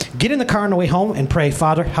promoting, get in the car on the way home and pray,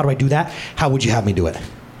 Father, how do I do that? How would you have me do it?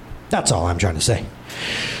 That's all I'm trying to say.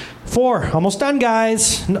 4, almost done,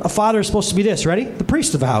 guys. A father is supposed to be this, ready? The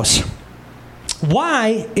priest of the house.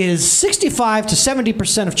 Why is 65 to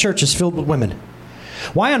 70% of churches filled with women?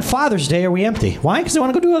 Why on Father's Day are we empty? Why? Because they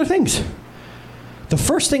want to go do other things. The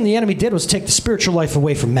first thing the enemy did was take the spiritual life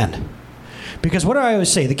away from men. Because what do I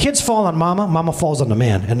always say? The kids fall on mama, mama falls on the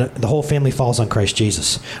man, and the whole family falls on Christ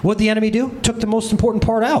Jesus. What did the enemy do? Took the most important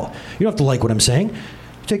part out. You don't have to like what I'm saying.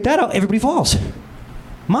 Take that out, everybody falls.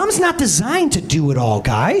 Mom's not designed to do it all,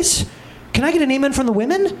 guys. Can I get an amen from the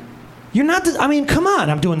women? You're not, come on.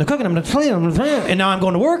 I'm doing the cooking, I'm cleaning, and now I'm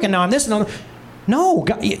going to work, and now I'm this, and no,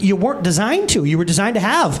 you weren't designed to. You were designed to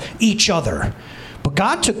have each other. But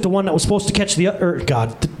God took the one that was supposed to catch the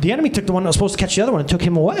enemy took the one that was supposed to catch the other one and took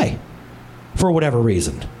him away for whatever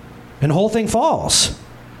reason. And the whole thing falls.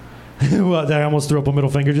 Well, I almost threw up a middle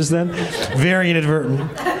finger just then. Very inadvertent.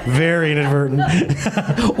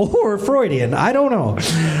 Or Freudian. I don't know.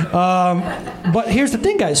 But here's the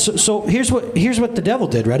thing, guys. So here's what the devil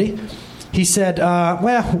did. Ready? He said,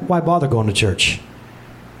 well, why bother going to church?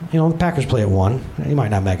 The Packers play at 1. You might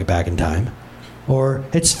not make it back in time. Or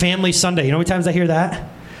it's Family Sunday. You know how many times I hear that?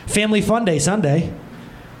 Family Fun Day Sunday.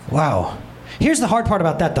 Wow. Here's the hard part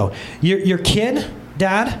about that, though. Your kid,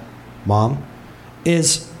 dad, mom,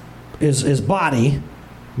 is body,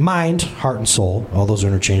 mind, heart, and soul. All those are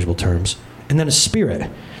interchangeable terms. And then a spirit.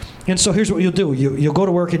 And so here's what you'll do. You'll go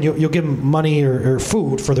to work and you'll give them money or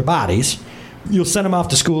food for their bodies. You'll send them off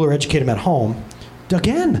to school or educate them at home.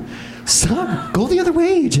 Again, stop. Go the other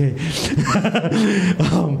way, AJ.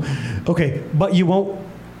 Okay, but you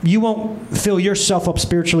won't fill yourself up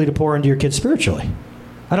spiritually to pour into your kids spiritually.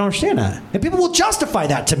 I don't understand that. And people will justify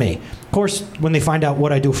that to me. Of course, when they find out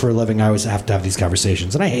what I do for a living, I always have to have these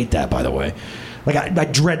conversations. And I hate that, by the way. Like, I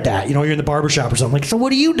dread that. You're in the barbershop or something. Like, so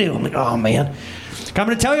what do you do? I'm like, oh, man. I'm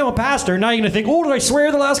going to tell you I'm a pastor. Now you're going to think, oh, did I swear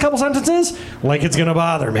the last couple sentences? Like it's going to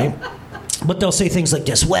bother me. But they'll say things like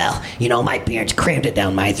this. Well, my parents crammed it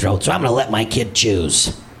down my throat, so I'm going to let my kid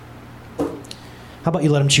choose. How about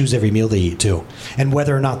you let them choose every meal they eat too? And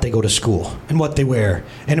whether or not they go to school, and what they wear,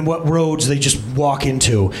 and what roads they just walk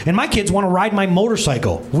into. And my kids want to ride my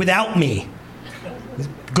motorcycle without me.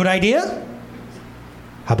 Good idea?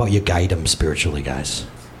 How about you guide them spiritually, guys?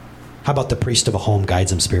 How about the priest of a home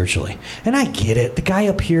guides them spiritually? And I get it. The guy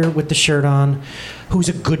up here with the shirt on, who's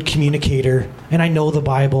a good communicator, and I know the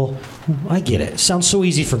Bible, I get it. It sounds so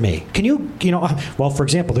easy for me. Can you well, for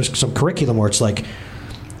example, there's some curriculum where it's like,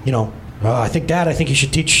 I think you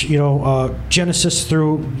should teach, Genesis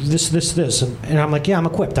through this. And I'm like, yeah, I'm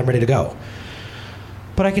equipped. I'm ready to go.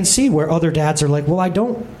 But I can see where other dads are like, well, I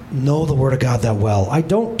don't know the Word of God that well. I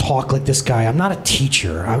don't talk like this guy. I'm not a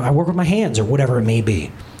teacher. I work with my hands or whatever it may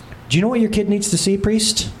be. Do you know what your kid needs to see,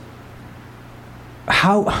 priest?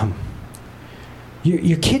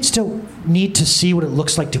 Your kids don't need to see what it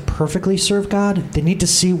looks like to perfectly serve God. They need to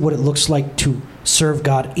see what it looks like to serve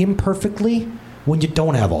God imperfectly when you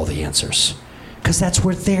don't have all the answers. Because that's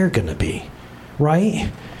where they're going to be,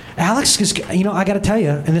 right? Alex is, I got to tell you,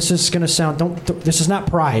 and this is going to sound, this is not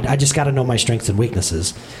pride. I just got to know my strengths and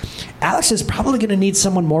weaknesses. Alex is probably going to need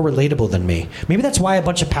someone more relatable than me. Maybe that's why a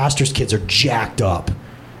bunch of pastors' kids are jacked up.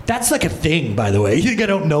 That's like a thing, by the way. You think I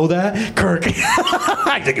don't know that? Kirk.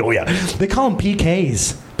 I think, oh yeah. They call them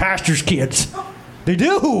PKs, pastors' kids. They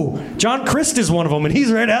do. John Christ is one of them, and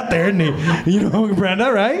he's right out there, isn't he?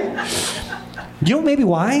 Brenda, right? You know maybe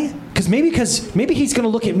why? Because maybe he's going to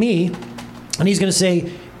look at me and he's going to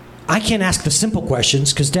say, I can't ask the simple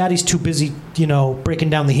questions because Daddy's too busy, breaking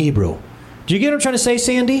down the Hebrew. Do you get what I'm trying to say,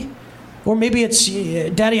 Sandy? Or maybe it's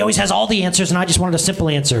Daddy always has all the answers and I just wanted a simple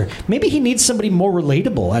answer. Maybe he needs somebody more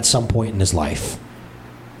relatable at some point in his life.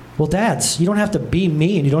 Well, dads, you don't have to be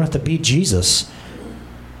me and you don't have to be Jesus.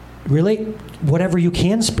 Relate whatever you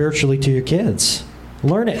can spiritually to your kids.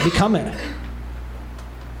 Learn it. Become it.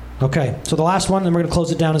 Okay, so the last one, and we're going to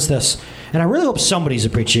close it down, is this. And I really hope somebody's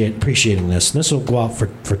appreciating this. And this will go out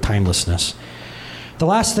for timelessness. The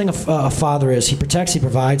last thing a father is, he protects, he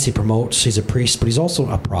provides, he promotes. He's a priest, but he's also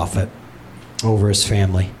a prophet over his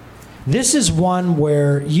family. This is one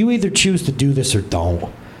where you either choose to do this or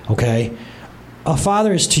don't, okay? A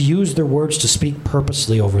father is to use their words to speak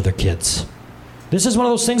purposely over their kids. This is one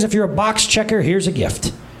of those things, if you're a box checker, here's a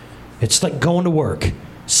gift. It's like going to work.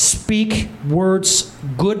 Speak words,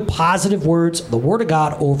 good, positive words, the Word of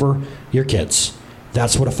God over your kids.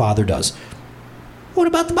 That's what a father does. What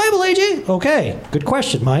about the Bible, AJ? Okay, good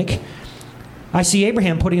question, Mike. I see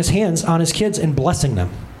Abraham putting his hands on his kids and blessing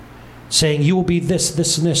them, saying, you will be this,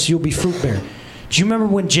 this, and this. You'll be fruit bearer. Do you remember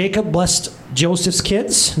when Jacob blessed Joseph's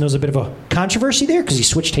kids? And there was a bit of a controversy there because he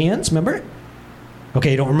switched hands, remember?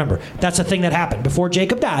 Okay, you don't remember. That's a thing that happened. Before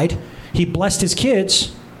Jacob died, he blessed his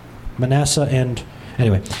kids, Manasseh and...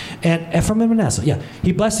 Anyway, and Ephraim and Manasseh, yeah.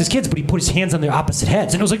 He blessed his kids, but he put his hands on their opposite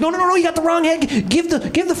heads. And it was like, no, you got the wrong head. Give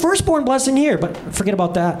the firstborn blessing here. But forget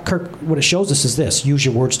about that. Kirk, what it shows us is this. Use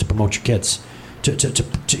your words to promote your kids,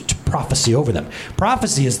 to prophecy over them.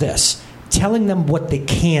 Prophecy is this. Telling them what they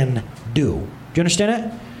can do. Do you understand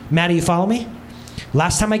it? Maddie, you follow me?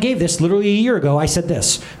 Last time I gave this, literally a year ago, I said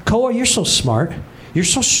this. Koa, you're so smart. You're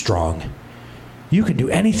so strong. You can do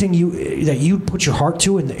anything that you put your heart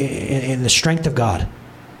to in the strength of God.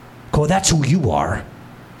 Koa, that's who you are.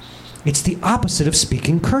 It's the opposite of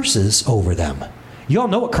speaking curses over them. You all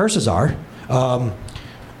know what curses are.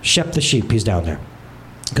 Shep the sheep, he's down there.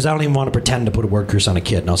 Because I don't even want to pretend to put a word curse on a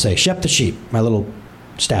kid. And I'll say, Shep the sheep, my little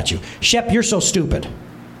statue. Shep, you're so stupid.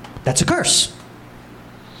 That's a curse.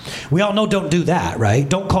 We all know don't do that, right?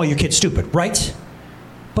 Don't call your kid stupid, right?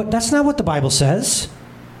 But that's not what the Bible says.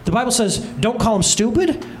 The Bible says, don't call him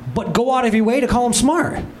stupid, but go out of your way to call him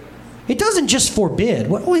smart. It doesn't just forbid.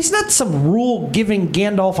 Well, he's not some rule-giving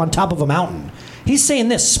Gandalf on top of a mountain. He's saying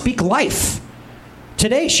this, speak life.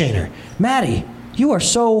 Today, Shaner, Maddie, you are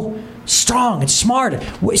so strong and smart.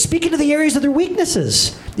 Speak into the areas of their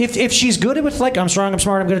weaknesses. If she's good at it, like, I'm strong, I'm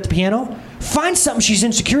smart, I'm good at the piano, find something she's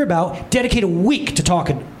insecure about, dedicate a week to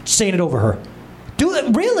talking, saying it over her. Do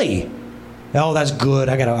it, really? Oh, that's good.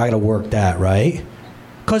 I gotta work that, right?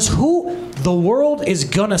 Because the world is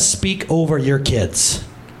going to speak over your kids.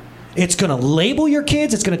 It's going to label your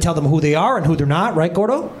kids. It's going to tell them who they are and who they're not. Right,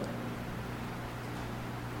 Gordo?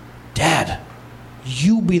 Dad,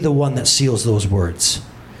 you be the one that seals those words.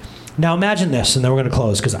 Now imagine this, and then we're going to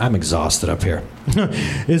close because I'm exhausted up here.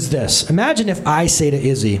 Is this. Imagine if I say to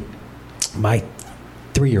Izzy, my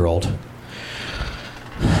 3-year-old,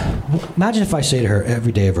 imagine if I say to her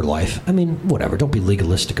every day of her life, I mean, whatever, don't be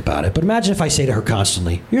legalistic about it, but imagine if I say to her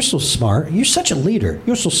constantly, you're so smart, you're such a leader,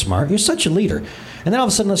 you're so smart, you're such a leader. And then all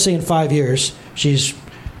of a sudden, let's say in 5 years, she's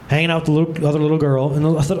hanging out with the other little girl, and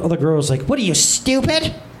the other girl is like, what are you,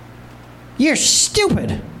 stupid? You're stupid.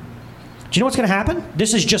 Do you know what's going to happen?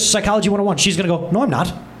 This is just psychology 101. She's going to go, no, I'm not.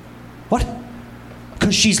 What?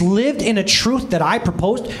 Because she's lived in a truth that I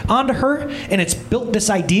proposed onto her, and it's built this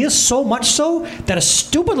idea so much so that a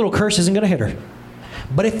stupid little curse isn't going to hit her.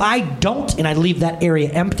 But if I don't, and I leave that area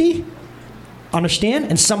empty, understand,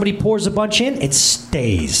 and somebody pours a bunch in, it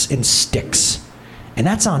stays and sticks. And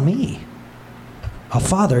that's on me. A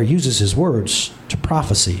father uses his words to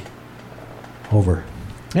prophecy over.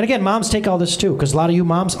 And again, moms take all this too, because a lot of you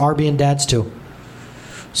moms are being dads too.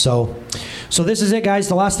 So this is it, guys.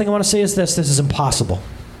 The last thing I want to say is this. This is impossible.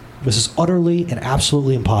 This is utterly and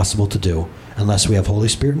absolutely impossible to do unless we have Holy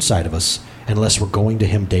Spirit inside of us, unless we're going to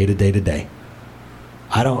him day to day to day.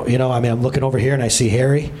 I'm looking over here and I see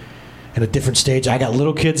Harry in a different stage. I got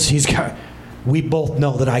little kids. We both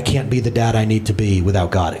know that I can't be the dad I need to be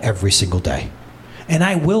without God every single day. And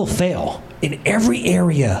I will fail in every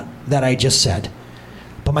area that I just said.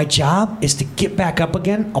 But my job is to get back up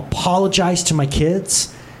again, apologize to my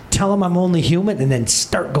kids, tell them I'm only human, and then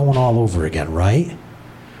start going all over again, right?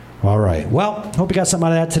 All right. Well, hope you got something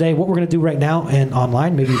out of that today. What we're going to do right now and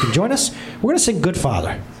online, maybe you can join us, we're going to sing Good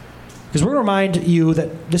Father. Because we're going to remind you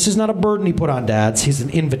that this is not a burden he put on dads. He's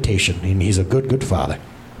an invitation, and he's a good, good father.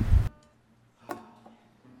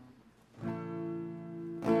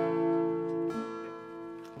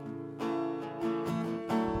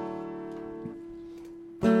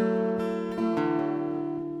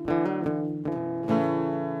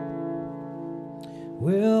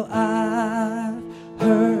 Well, I've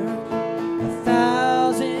heard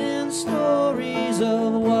 1,000 stories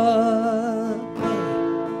of what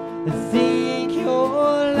they think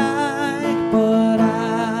you're like, but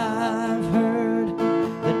I've heard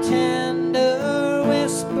the tender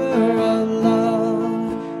whisper of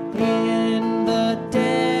love in the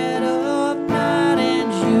dead of night,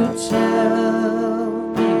 and you tell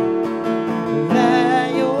me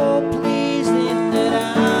that you're pleased and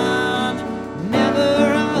that I'm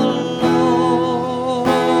never alone.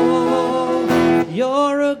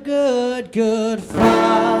 You're a good, good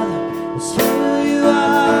father. It's who you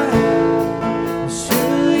are. It's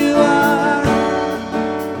who you are.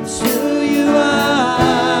 It's who you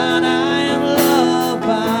are. And I am loved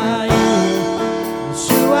by you. It's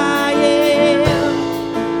who I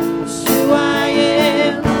am. It's who I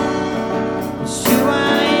am. It's who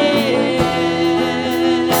I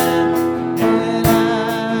am. And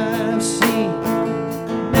I've seen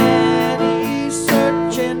many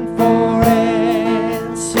searching for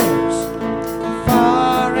answers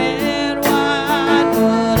far and wide,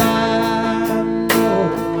 but I know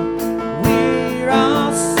we're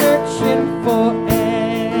all searching for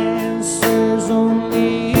answers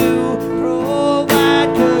only you provide,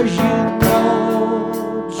 'cause you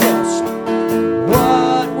know just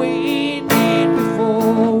what we need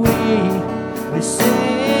before we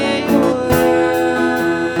say a word.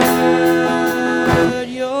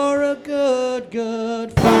 You're a good,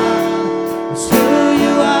 good father. It's who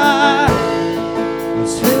you are.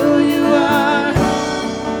 It's who you are.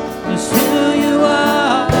 It's who you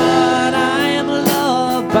are. And I am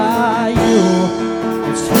loved by you.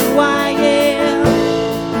 It's who I am.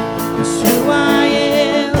 It's who I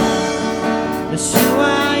am. It's who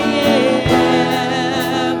I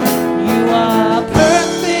am. You are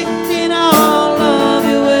perfect in all of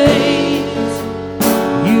your ways.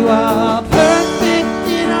 You are perfect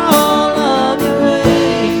in all of your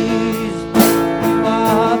ways. You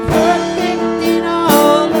are perfect in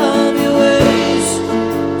all of your ways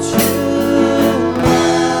to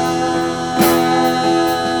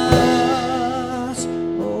us.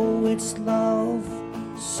 Oh, it's love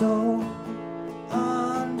so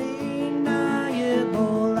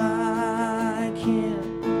undeniable. I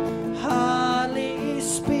can hardly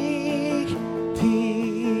speak.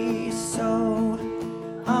 Peace so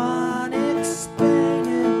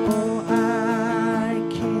unexplainable. I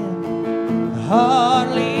can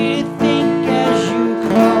hardly think as you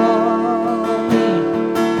call me.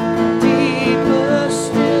 Deeper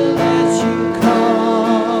still as you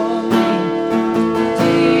call me.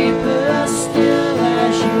 Deeper still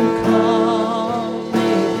as you call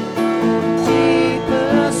me.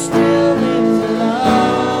 Deeper still in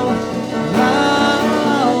love.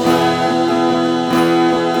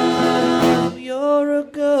 Love. You're a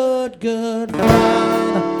good, good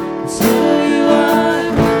father. It's who you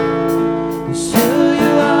are. It's who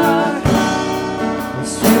you are.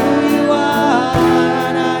 It's who you are.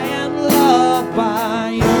 And I am loved by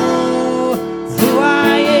you. It's who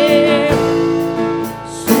I am.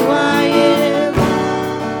 It's who I am.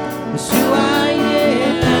 It's who I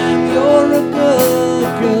am. You're a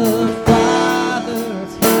good, good father.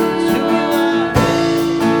 It's who you are.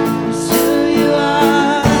 It's who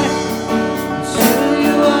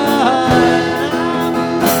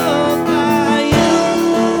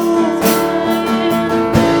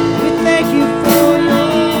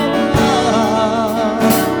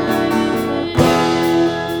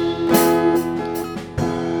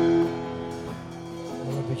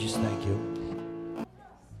just thank you.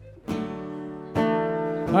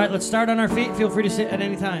 All right, let's start on our feet. Feel free to sit at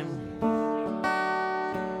any time.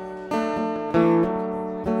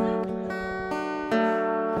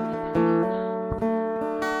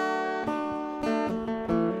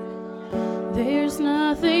 There's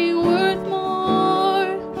nothing worth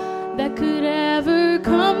more that could ever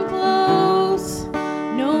come close.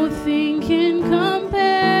 Nothing can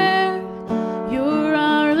compare. You're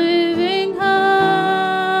our living hope.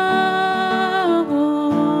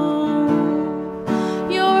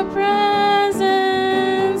 Your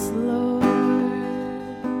presence, Lord.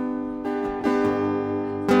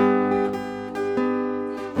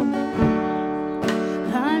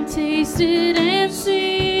 I've tasted and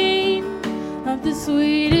seen of the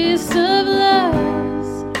sweetest of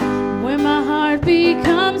loves, where my heart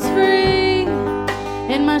becomes free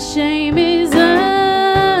and my shame is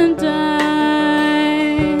undone.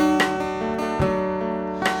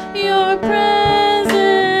 Your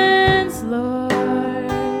presence, Lord.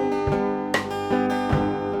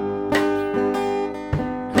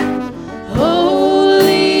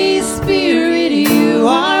 Holy Spirit, you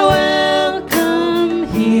are welcome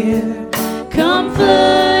here. Come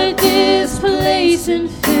flood this place and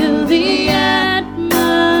fill the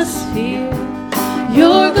atmosphere.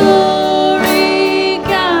 Your glory,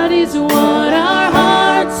 God, is what our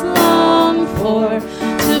hearts long for,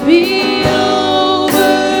 to be overcome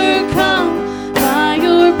by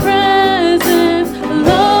your presence,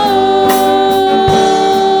 Lord.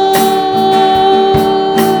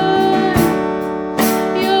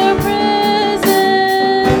 Your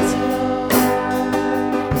presence, Lord.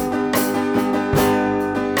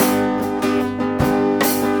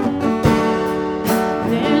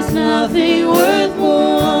 There's nothing worth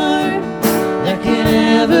more that can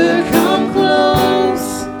ever come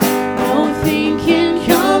close. Nothing can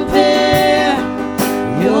compare.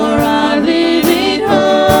 You're our living hope.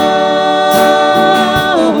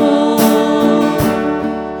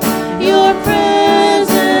 Your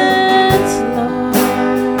presence, Lord.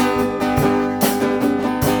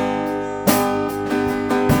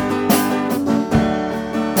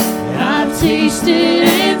 I've tasted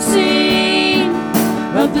and seen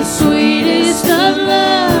of the sweetest of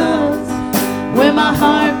loves, where my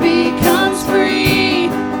heart becomes free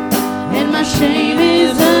and my shame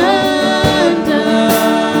is undone.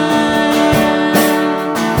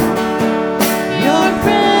 Your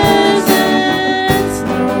presence,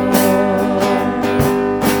 Lord.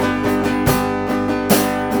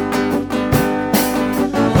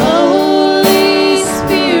 Holy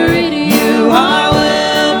Spirit, you are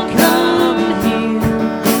welcome here.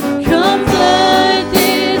 Come flood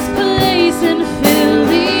this place and fill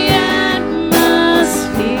the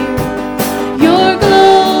atmosphere. Your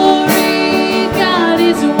glory, God,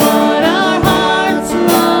 is what our hearts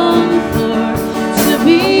long for, to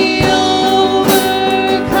be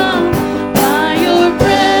overcome by your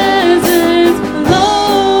presence, Lord.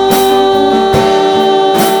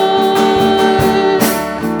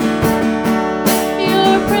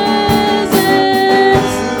 Your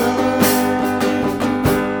presence, Lord.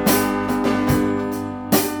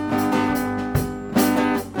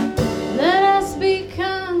 Let us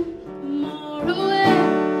become more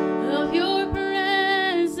aware of your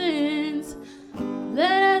presence.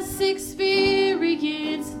 Let us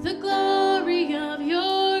experience the glory of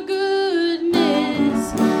your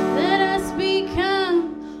goodness. Let us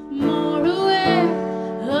become more aware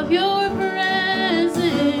of your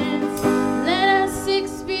presence. Let us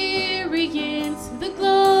experience the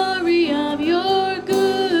glory of your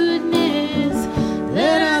goodness.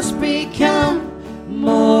 Let us become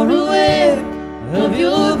more aware of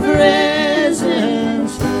your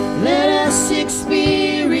presence. Let us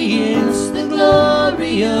experience the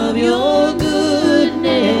glory of your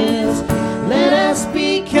goodness. Let us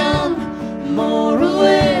become more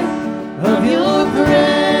aware of your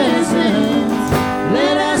presence.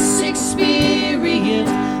 Let us experience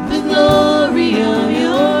the glory of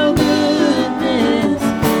your goodness.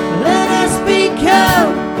 Let us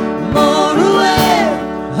become more aware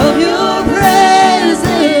of your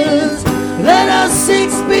presence. Let us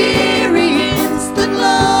experience the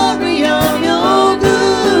glory of your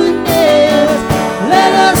goodness.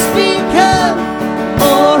 Let us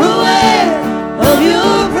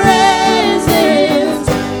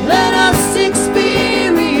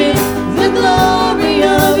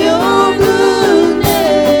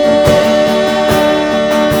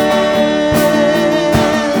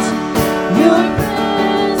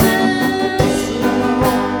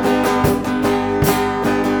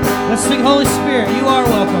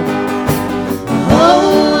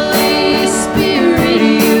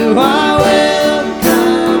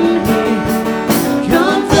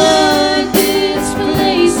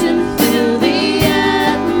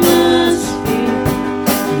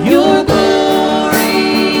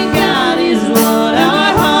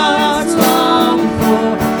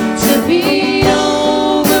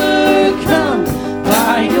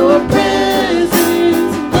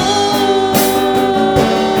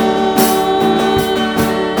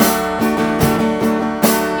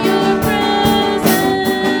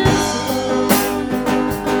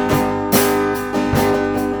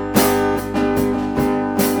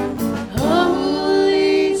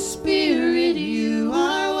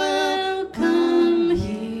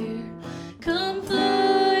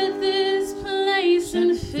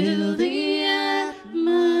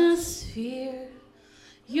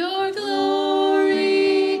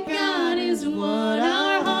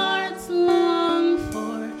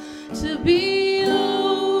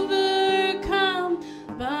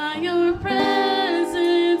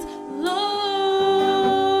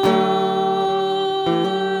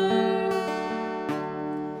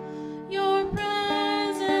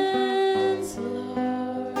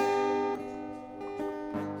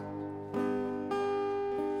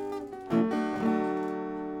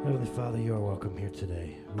Father, you are welcome here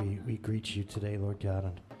today. We greet you today, Lord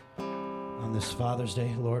God. On this Father's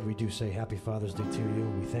Day, Lord, we do say Happy Father's Day to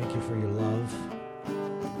you. We thank you for your love.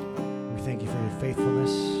 We thank you for your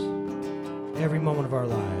faithfulness every moment of our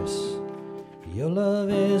lives. Your love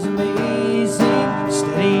is amazing,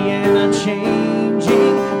 steady and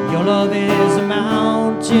unchanging. Your love is a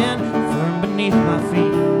mountain firm beneath my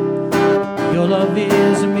feet. Your love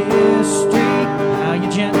is a mystery, how you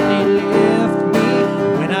gently lift me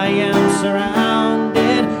when I am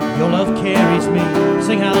surrounded. Your love carries me.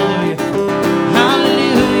 Sing hallelujah.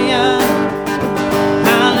 Hallelujah.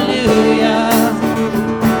 Hallelujah.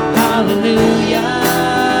 Hallelujah.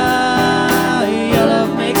 Your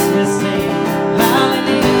love makes me sing.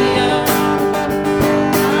 Hallelujah.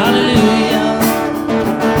 Hallelujah.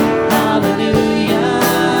 Hallelujah.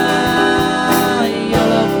 Your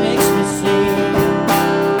love makes me sing.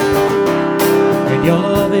 And your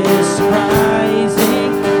love is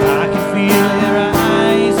surprising. I can feel it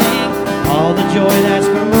rising. All the joy that's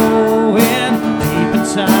growing deep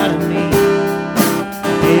inside of me.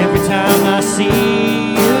 Every time I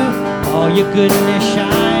see you, all your goodness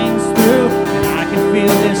shines through. And I can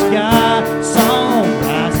feel this God song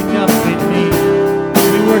rising up in me.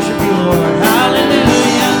 We worship you, Lord.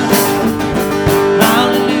 Hallelujah.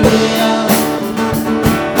 Hallelujah.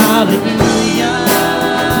 Hallelujah.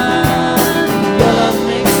 Your love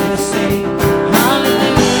makes me sing.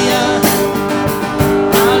 Hallelujah.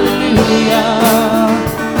 Hallelujah.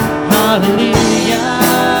 Hallelujah.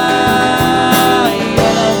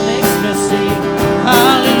 Your love makes me sing.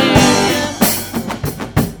 Hallelujah.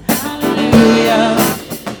 Hallelujah.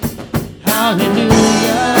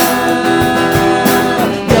 Hallelujah.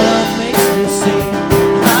 Your love makes me sing.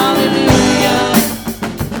 Hallelujah.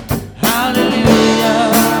 Hallelujah.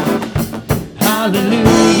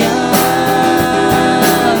 Hallelujah.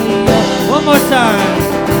 One more time.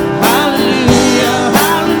 Hallelujah.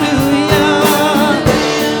 Hallelujah.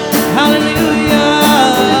 Hallelujah.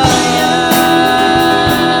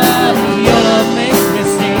 Your love makes me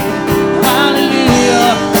sing. Hallelujah.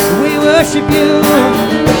 We worship you.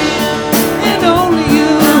 And only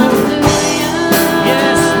you.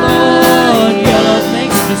 Yes, Lord. Your love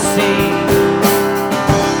makes me sing.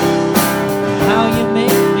 How you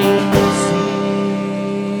make me sing.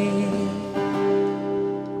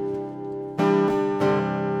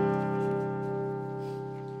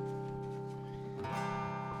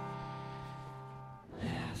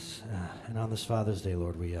 Yes. And on this Father's Day,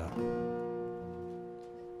 Lord, we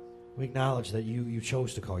acknowledge that you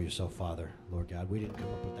chose to call yourself Father, Lord God. We didn't come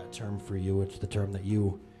up with that term for you. It's the term that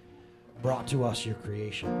you brought to us, your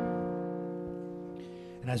creation.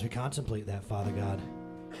 And as we contemplate that, Father God,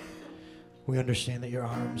 we understand that your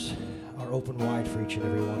arms are open wide for each and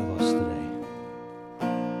every one of us today.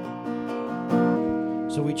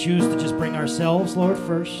 So we choose to just bring ourselves, Lord,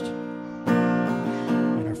 first,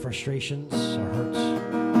 and our frustrations, our hurts,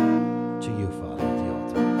 to you, Father, at the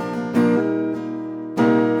altar.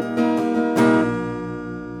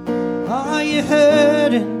 Are you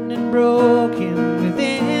hurting and broken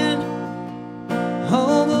within,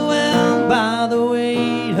 overwhelmed by the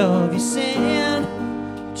weight of your sin?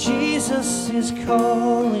 Jesus is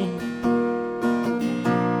calling.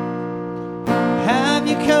 Have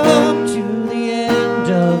you come to the end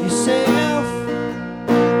of yourself?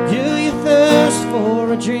 Do you thirst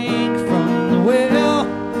for a drink from the well?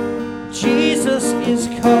 Jesus is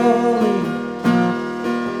calling.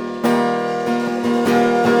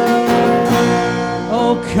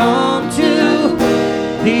 Oh, come to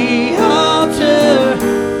the altar.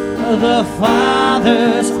 The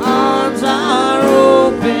Father's arms are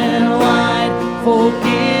open wide.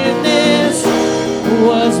 Forgiveness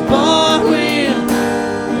was bought with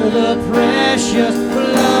the precious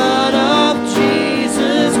blood of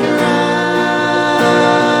Jesus Christ.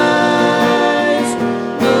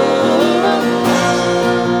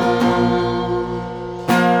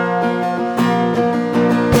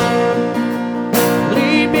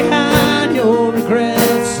 Leave behind your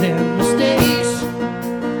regrets and mistakes.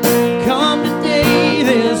 Come today,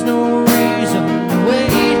 there's no reason to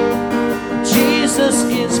wait. Jesus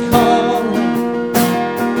is calling.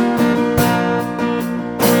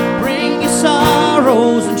 Bring your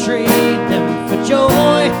sorrows and trade them for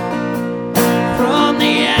joy. From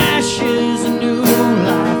the ashes, a new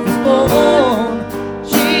life is born.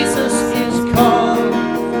 Jesus is calling.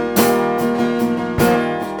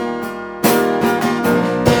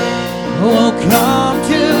 Oh, come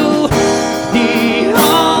to the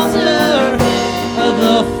altar.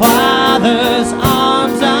 The Father's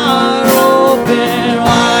arms are open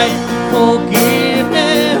wide.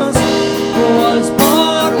 Forgiveness was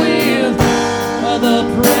bought with the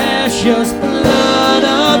precious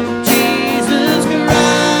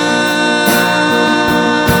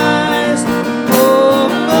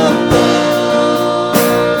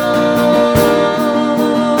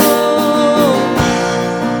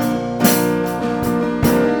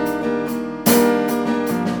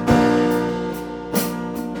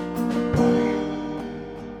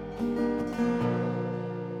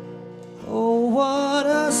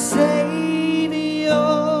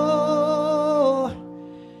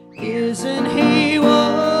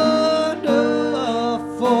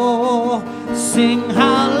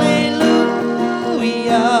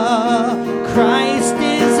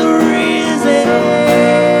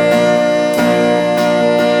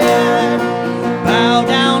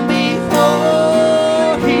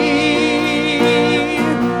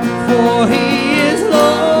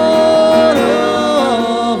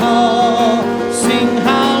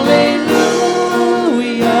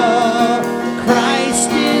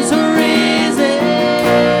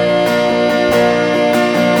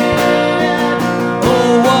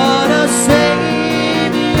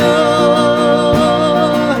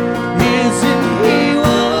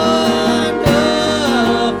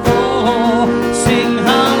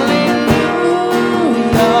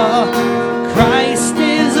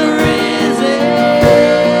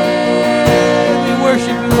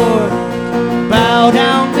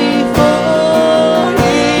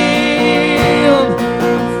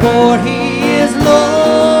for He is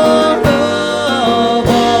Lord of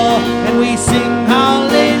all. And we sing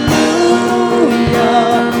hallelujah,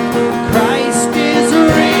 Christ is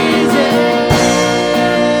risen.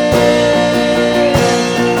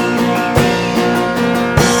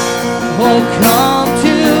 Oh, come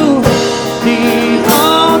to the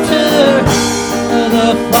altar,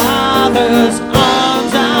 the Father's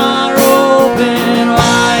arms are open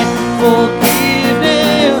wide.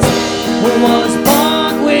 Forgiveness was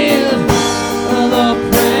bought with the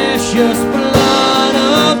precious blood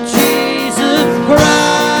of Jesus Christ.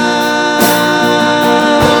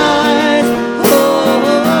 Oh,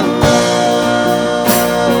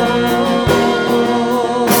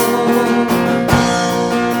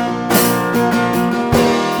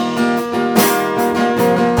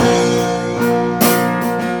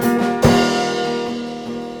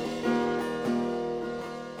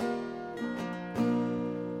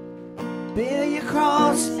 bear your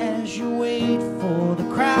cross as you wait for the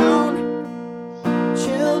crown.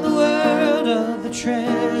 Tell the world of the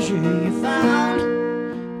treasure you found.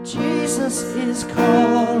 Jesus is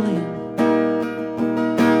calling.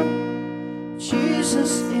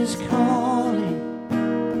 Jesus is calling.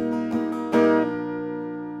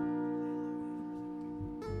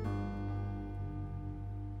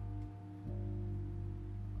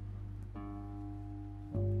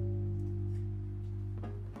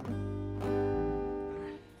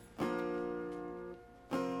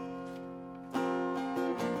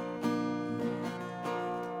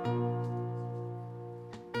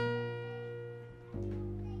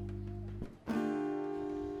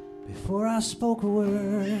 Before I spoke a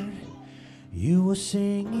word, you were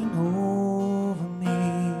singing over me.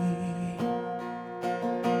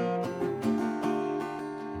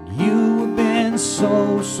 You have been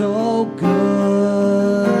so, so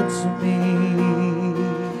good to me.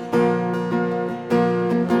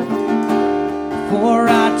 Before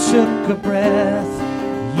I took a breath,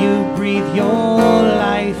 you breathed your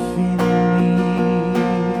life in me.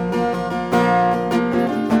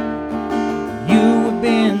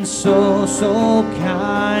 So, so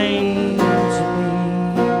kind to me.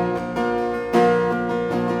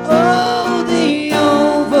 Oh, the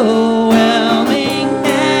overwhelming,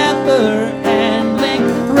 never-ending,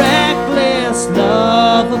 reckless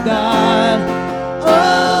love of God.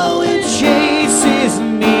 Oh, it chases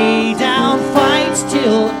me down, fights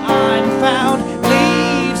till I'm found,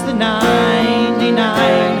 leaves the 99.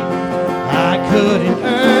 I couldn't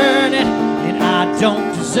earn it, and I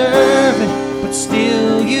don't deserve it, but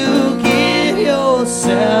still you give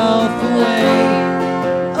yourself away.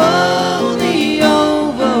 Oh, the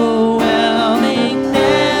overwhelming,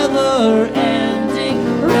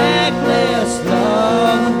 never-ending, reckless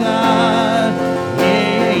love of God.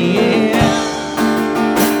 Yeah, yeah.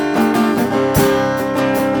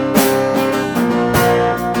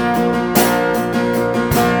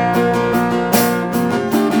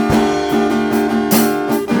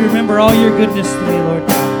 We remember all your goodness today, Lord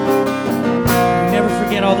God.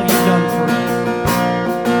 Forget all that you've done for us.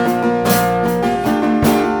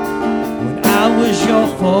 When I was your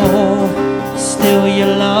foe, still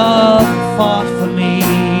your love fought for me.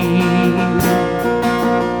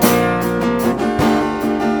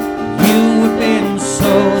 You have been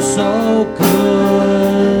so, so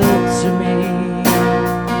good to me.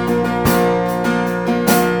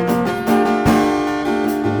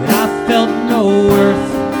 When I felt no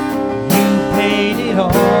worth, you paid it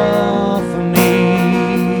all for me.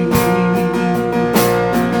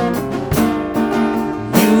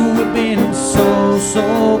 So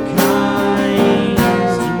kind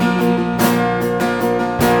to me.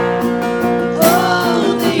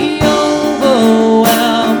 Oh, the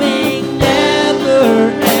overwhelming,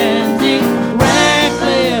 never-ending,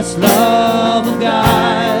 reckless love of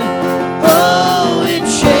God. Oh, it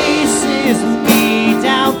chases me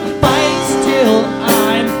down, fights till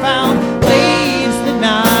I'm found, leaves the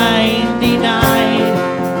 99.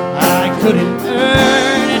 I couldn't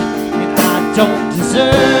earn it, and I don't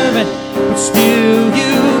deserve it, but still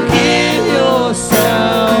you give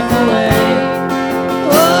yourself away.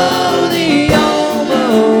 Oh, the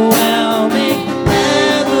overwhelming,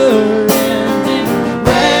 never-ending,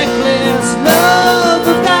 reckless love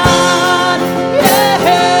of God. Yeah,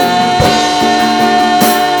 yeah,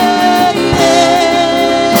 yeah.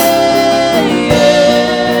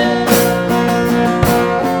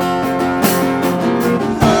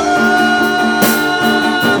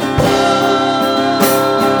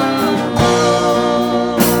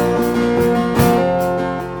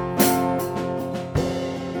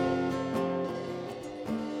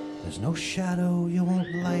 There's no shadow you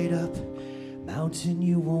won't light up, mountain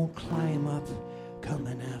you won't climb up,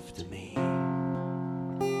 coming after me.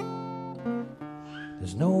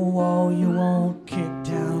 There's no wall you won't kick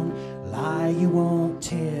down, lie you won't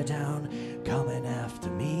tear down, coming after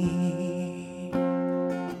me.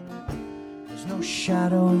 There's no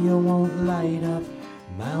shadow you won't light up,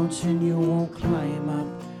 mountain you won't climb up,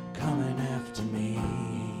 coming after me.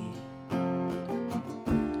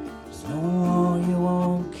 There's no wall you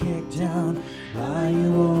won't kick down, lie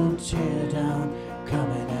you won't tear down,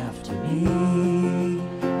 coming after me.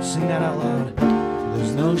 Sing that out loud.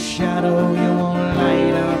 There's no shadow you won't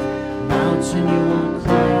light up, mountain you won't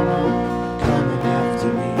climb up, coming after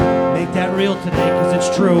me. Make that real today, because it's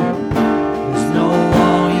true. There's no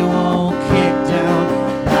wall you won't kick down,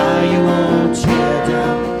 lie you won't tear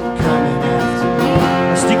down, coming after me.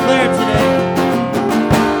 Let's declare it today.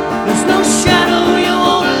 There's no shadow you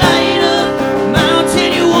won't light up, mountain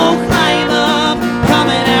you won't climb up,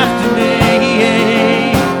 coming after me.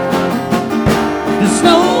 There's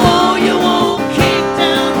no wall you won't kick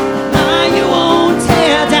down, lie you won't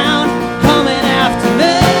tear down, coming after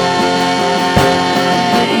me.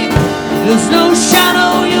 There's no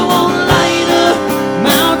shadow you won't light up,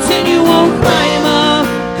 mountain you won't climb up,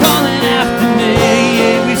 coming after me.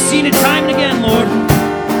 We've seen it time and again, Lord.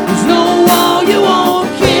 There's no wall you won't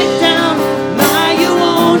kick down, lie you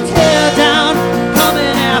won't tear down,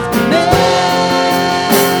 coming after me.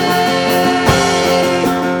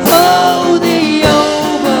 Oh, the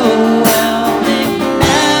overwhelming,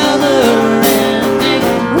 never-ending,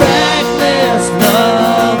 reckless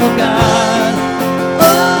love of God.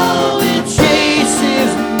 Oh, it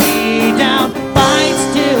chases me down, fights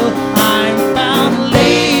till I'm found,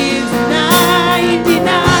 leaves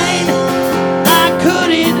 99. I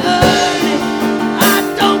couldn't earn it, I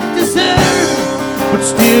don't deserve it, but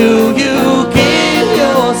still you give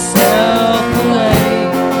yourself away.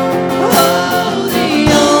 Oh, the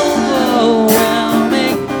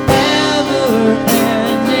overwhelming,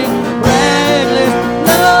 never-ending, reckless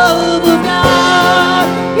love of God.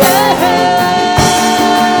 Yeah,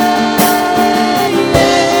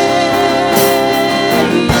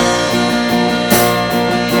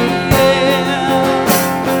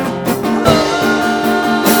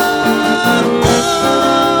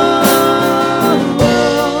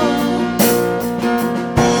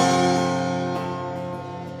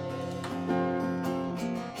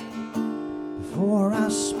 before I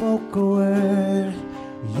spoke a word,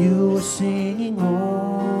 you were singing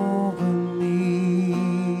over me.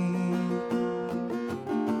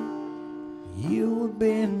 You have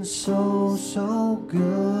been so, so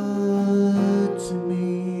good to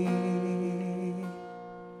me.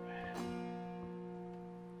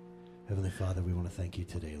 Heavenly Father, we want to thank you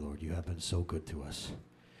today, Lord. You have been so good to us.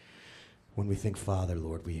 When we think Father,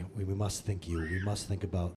 Lord, we must think you. We must think about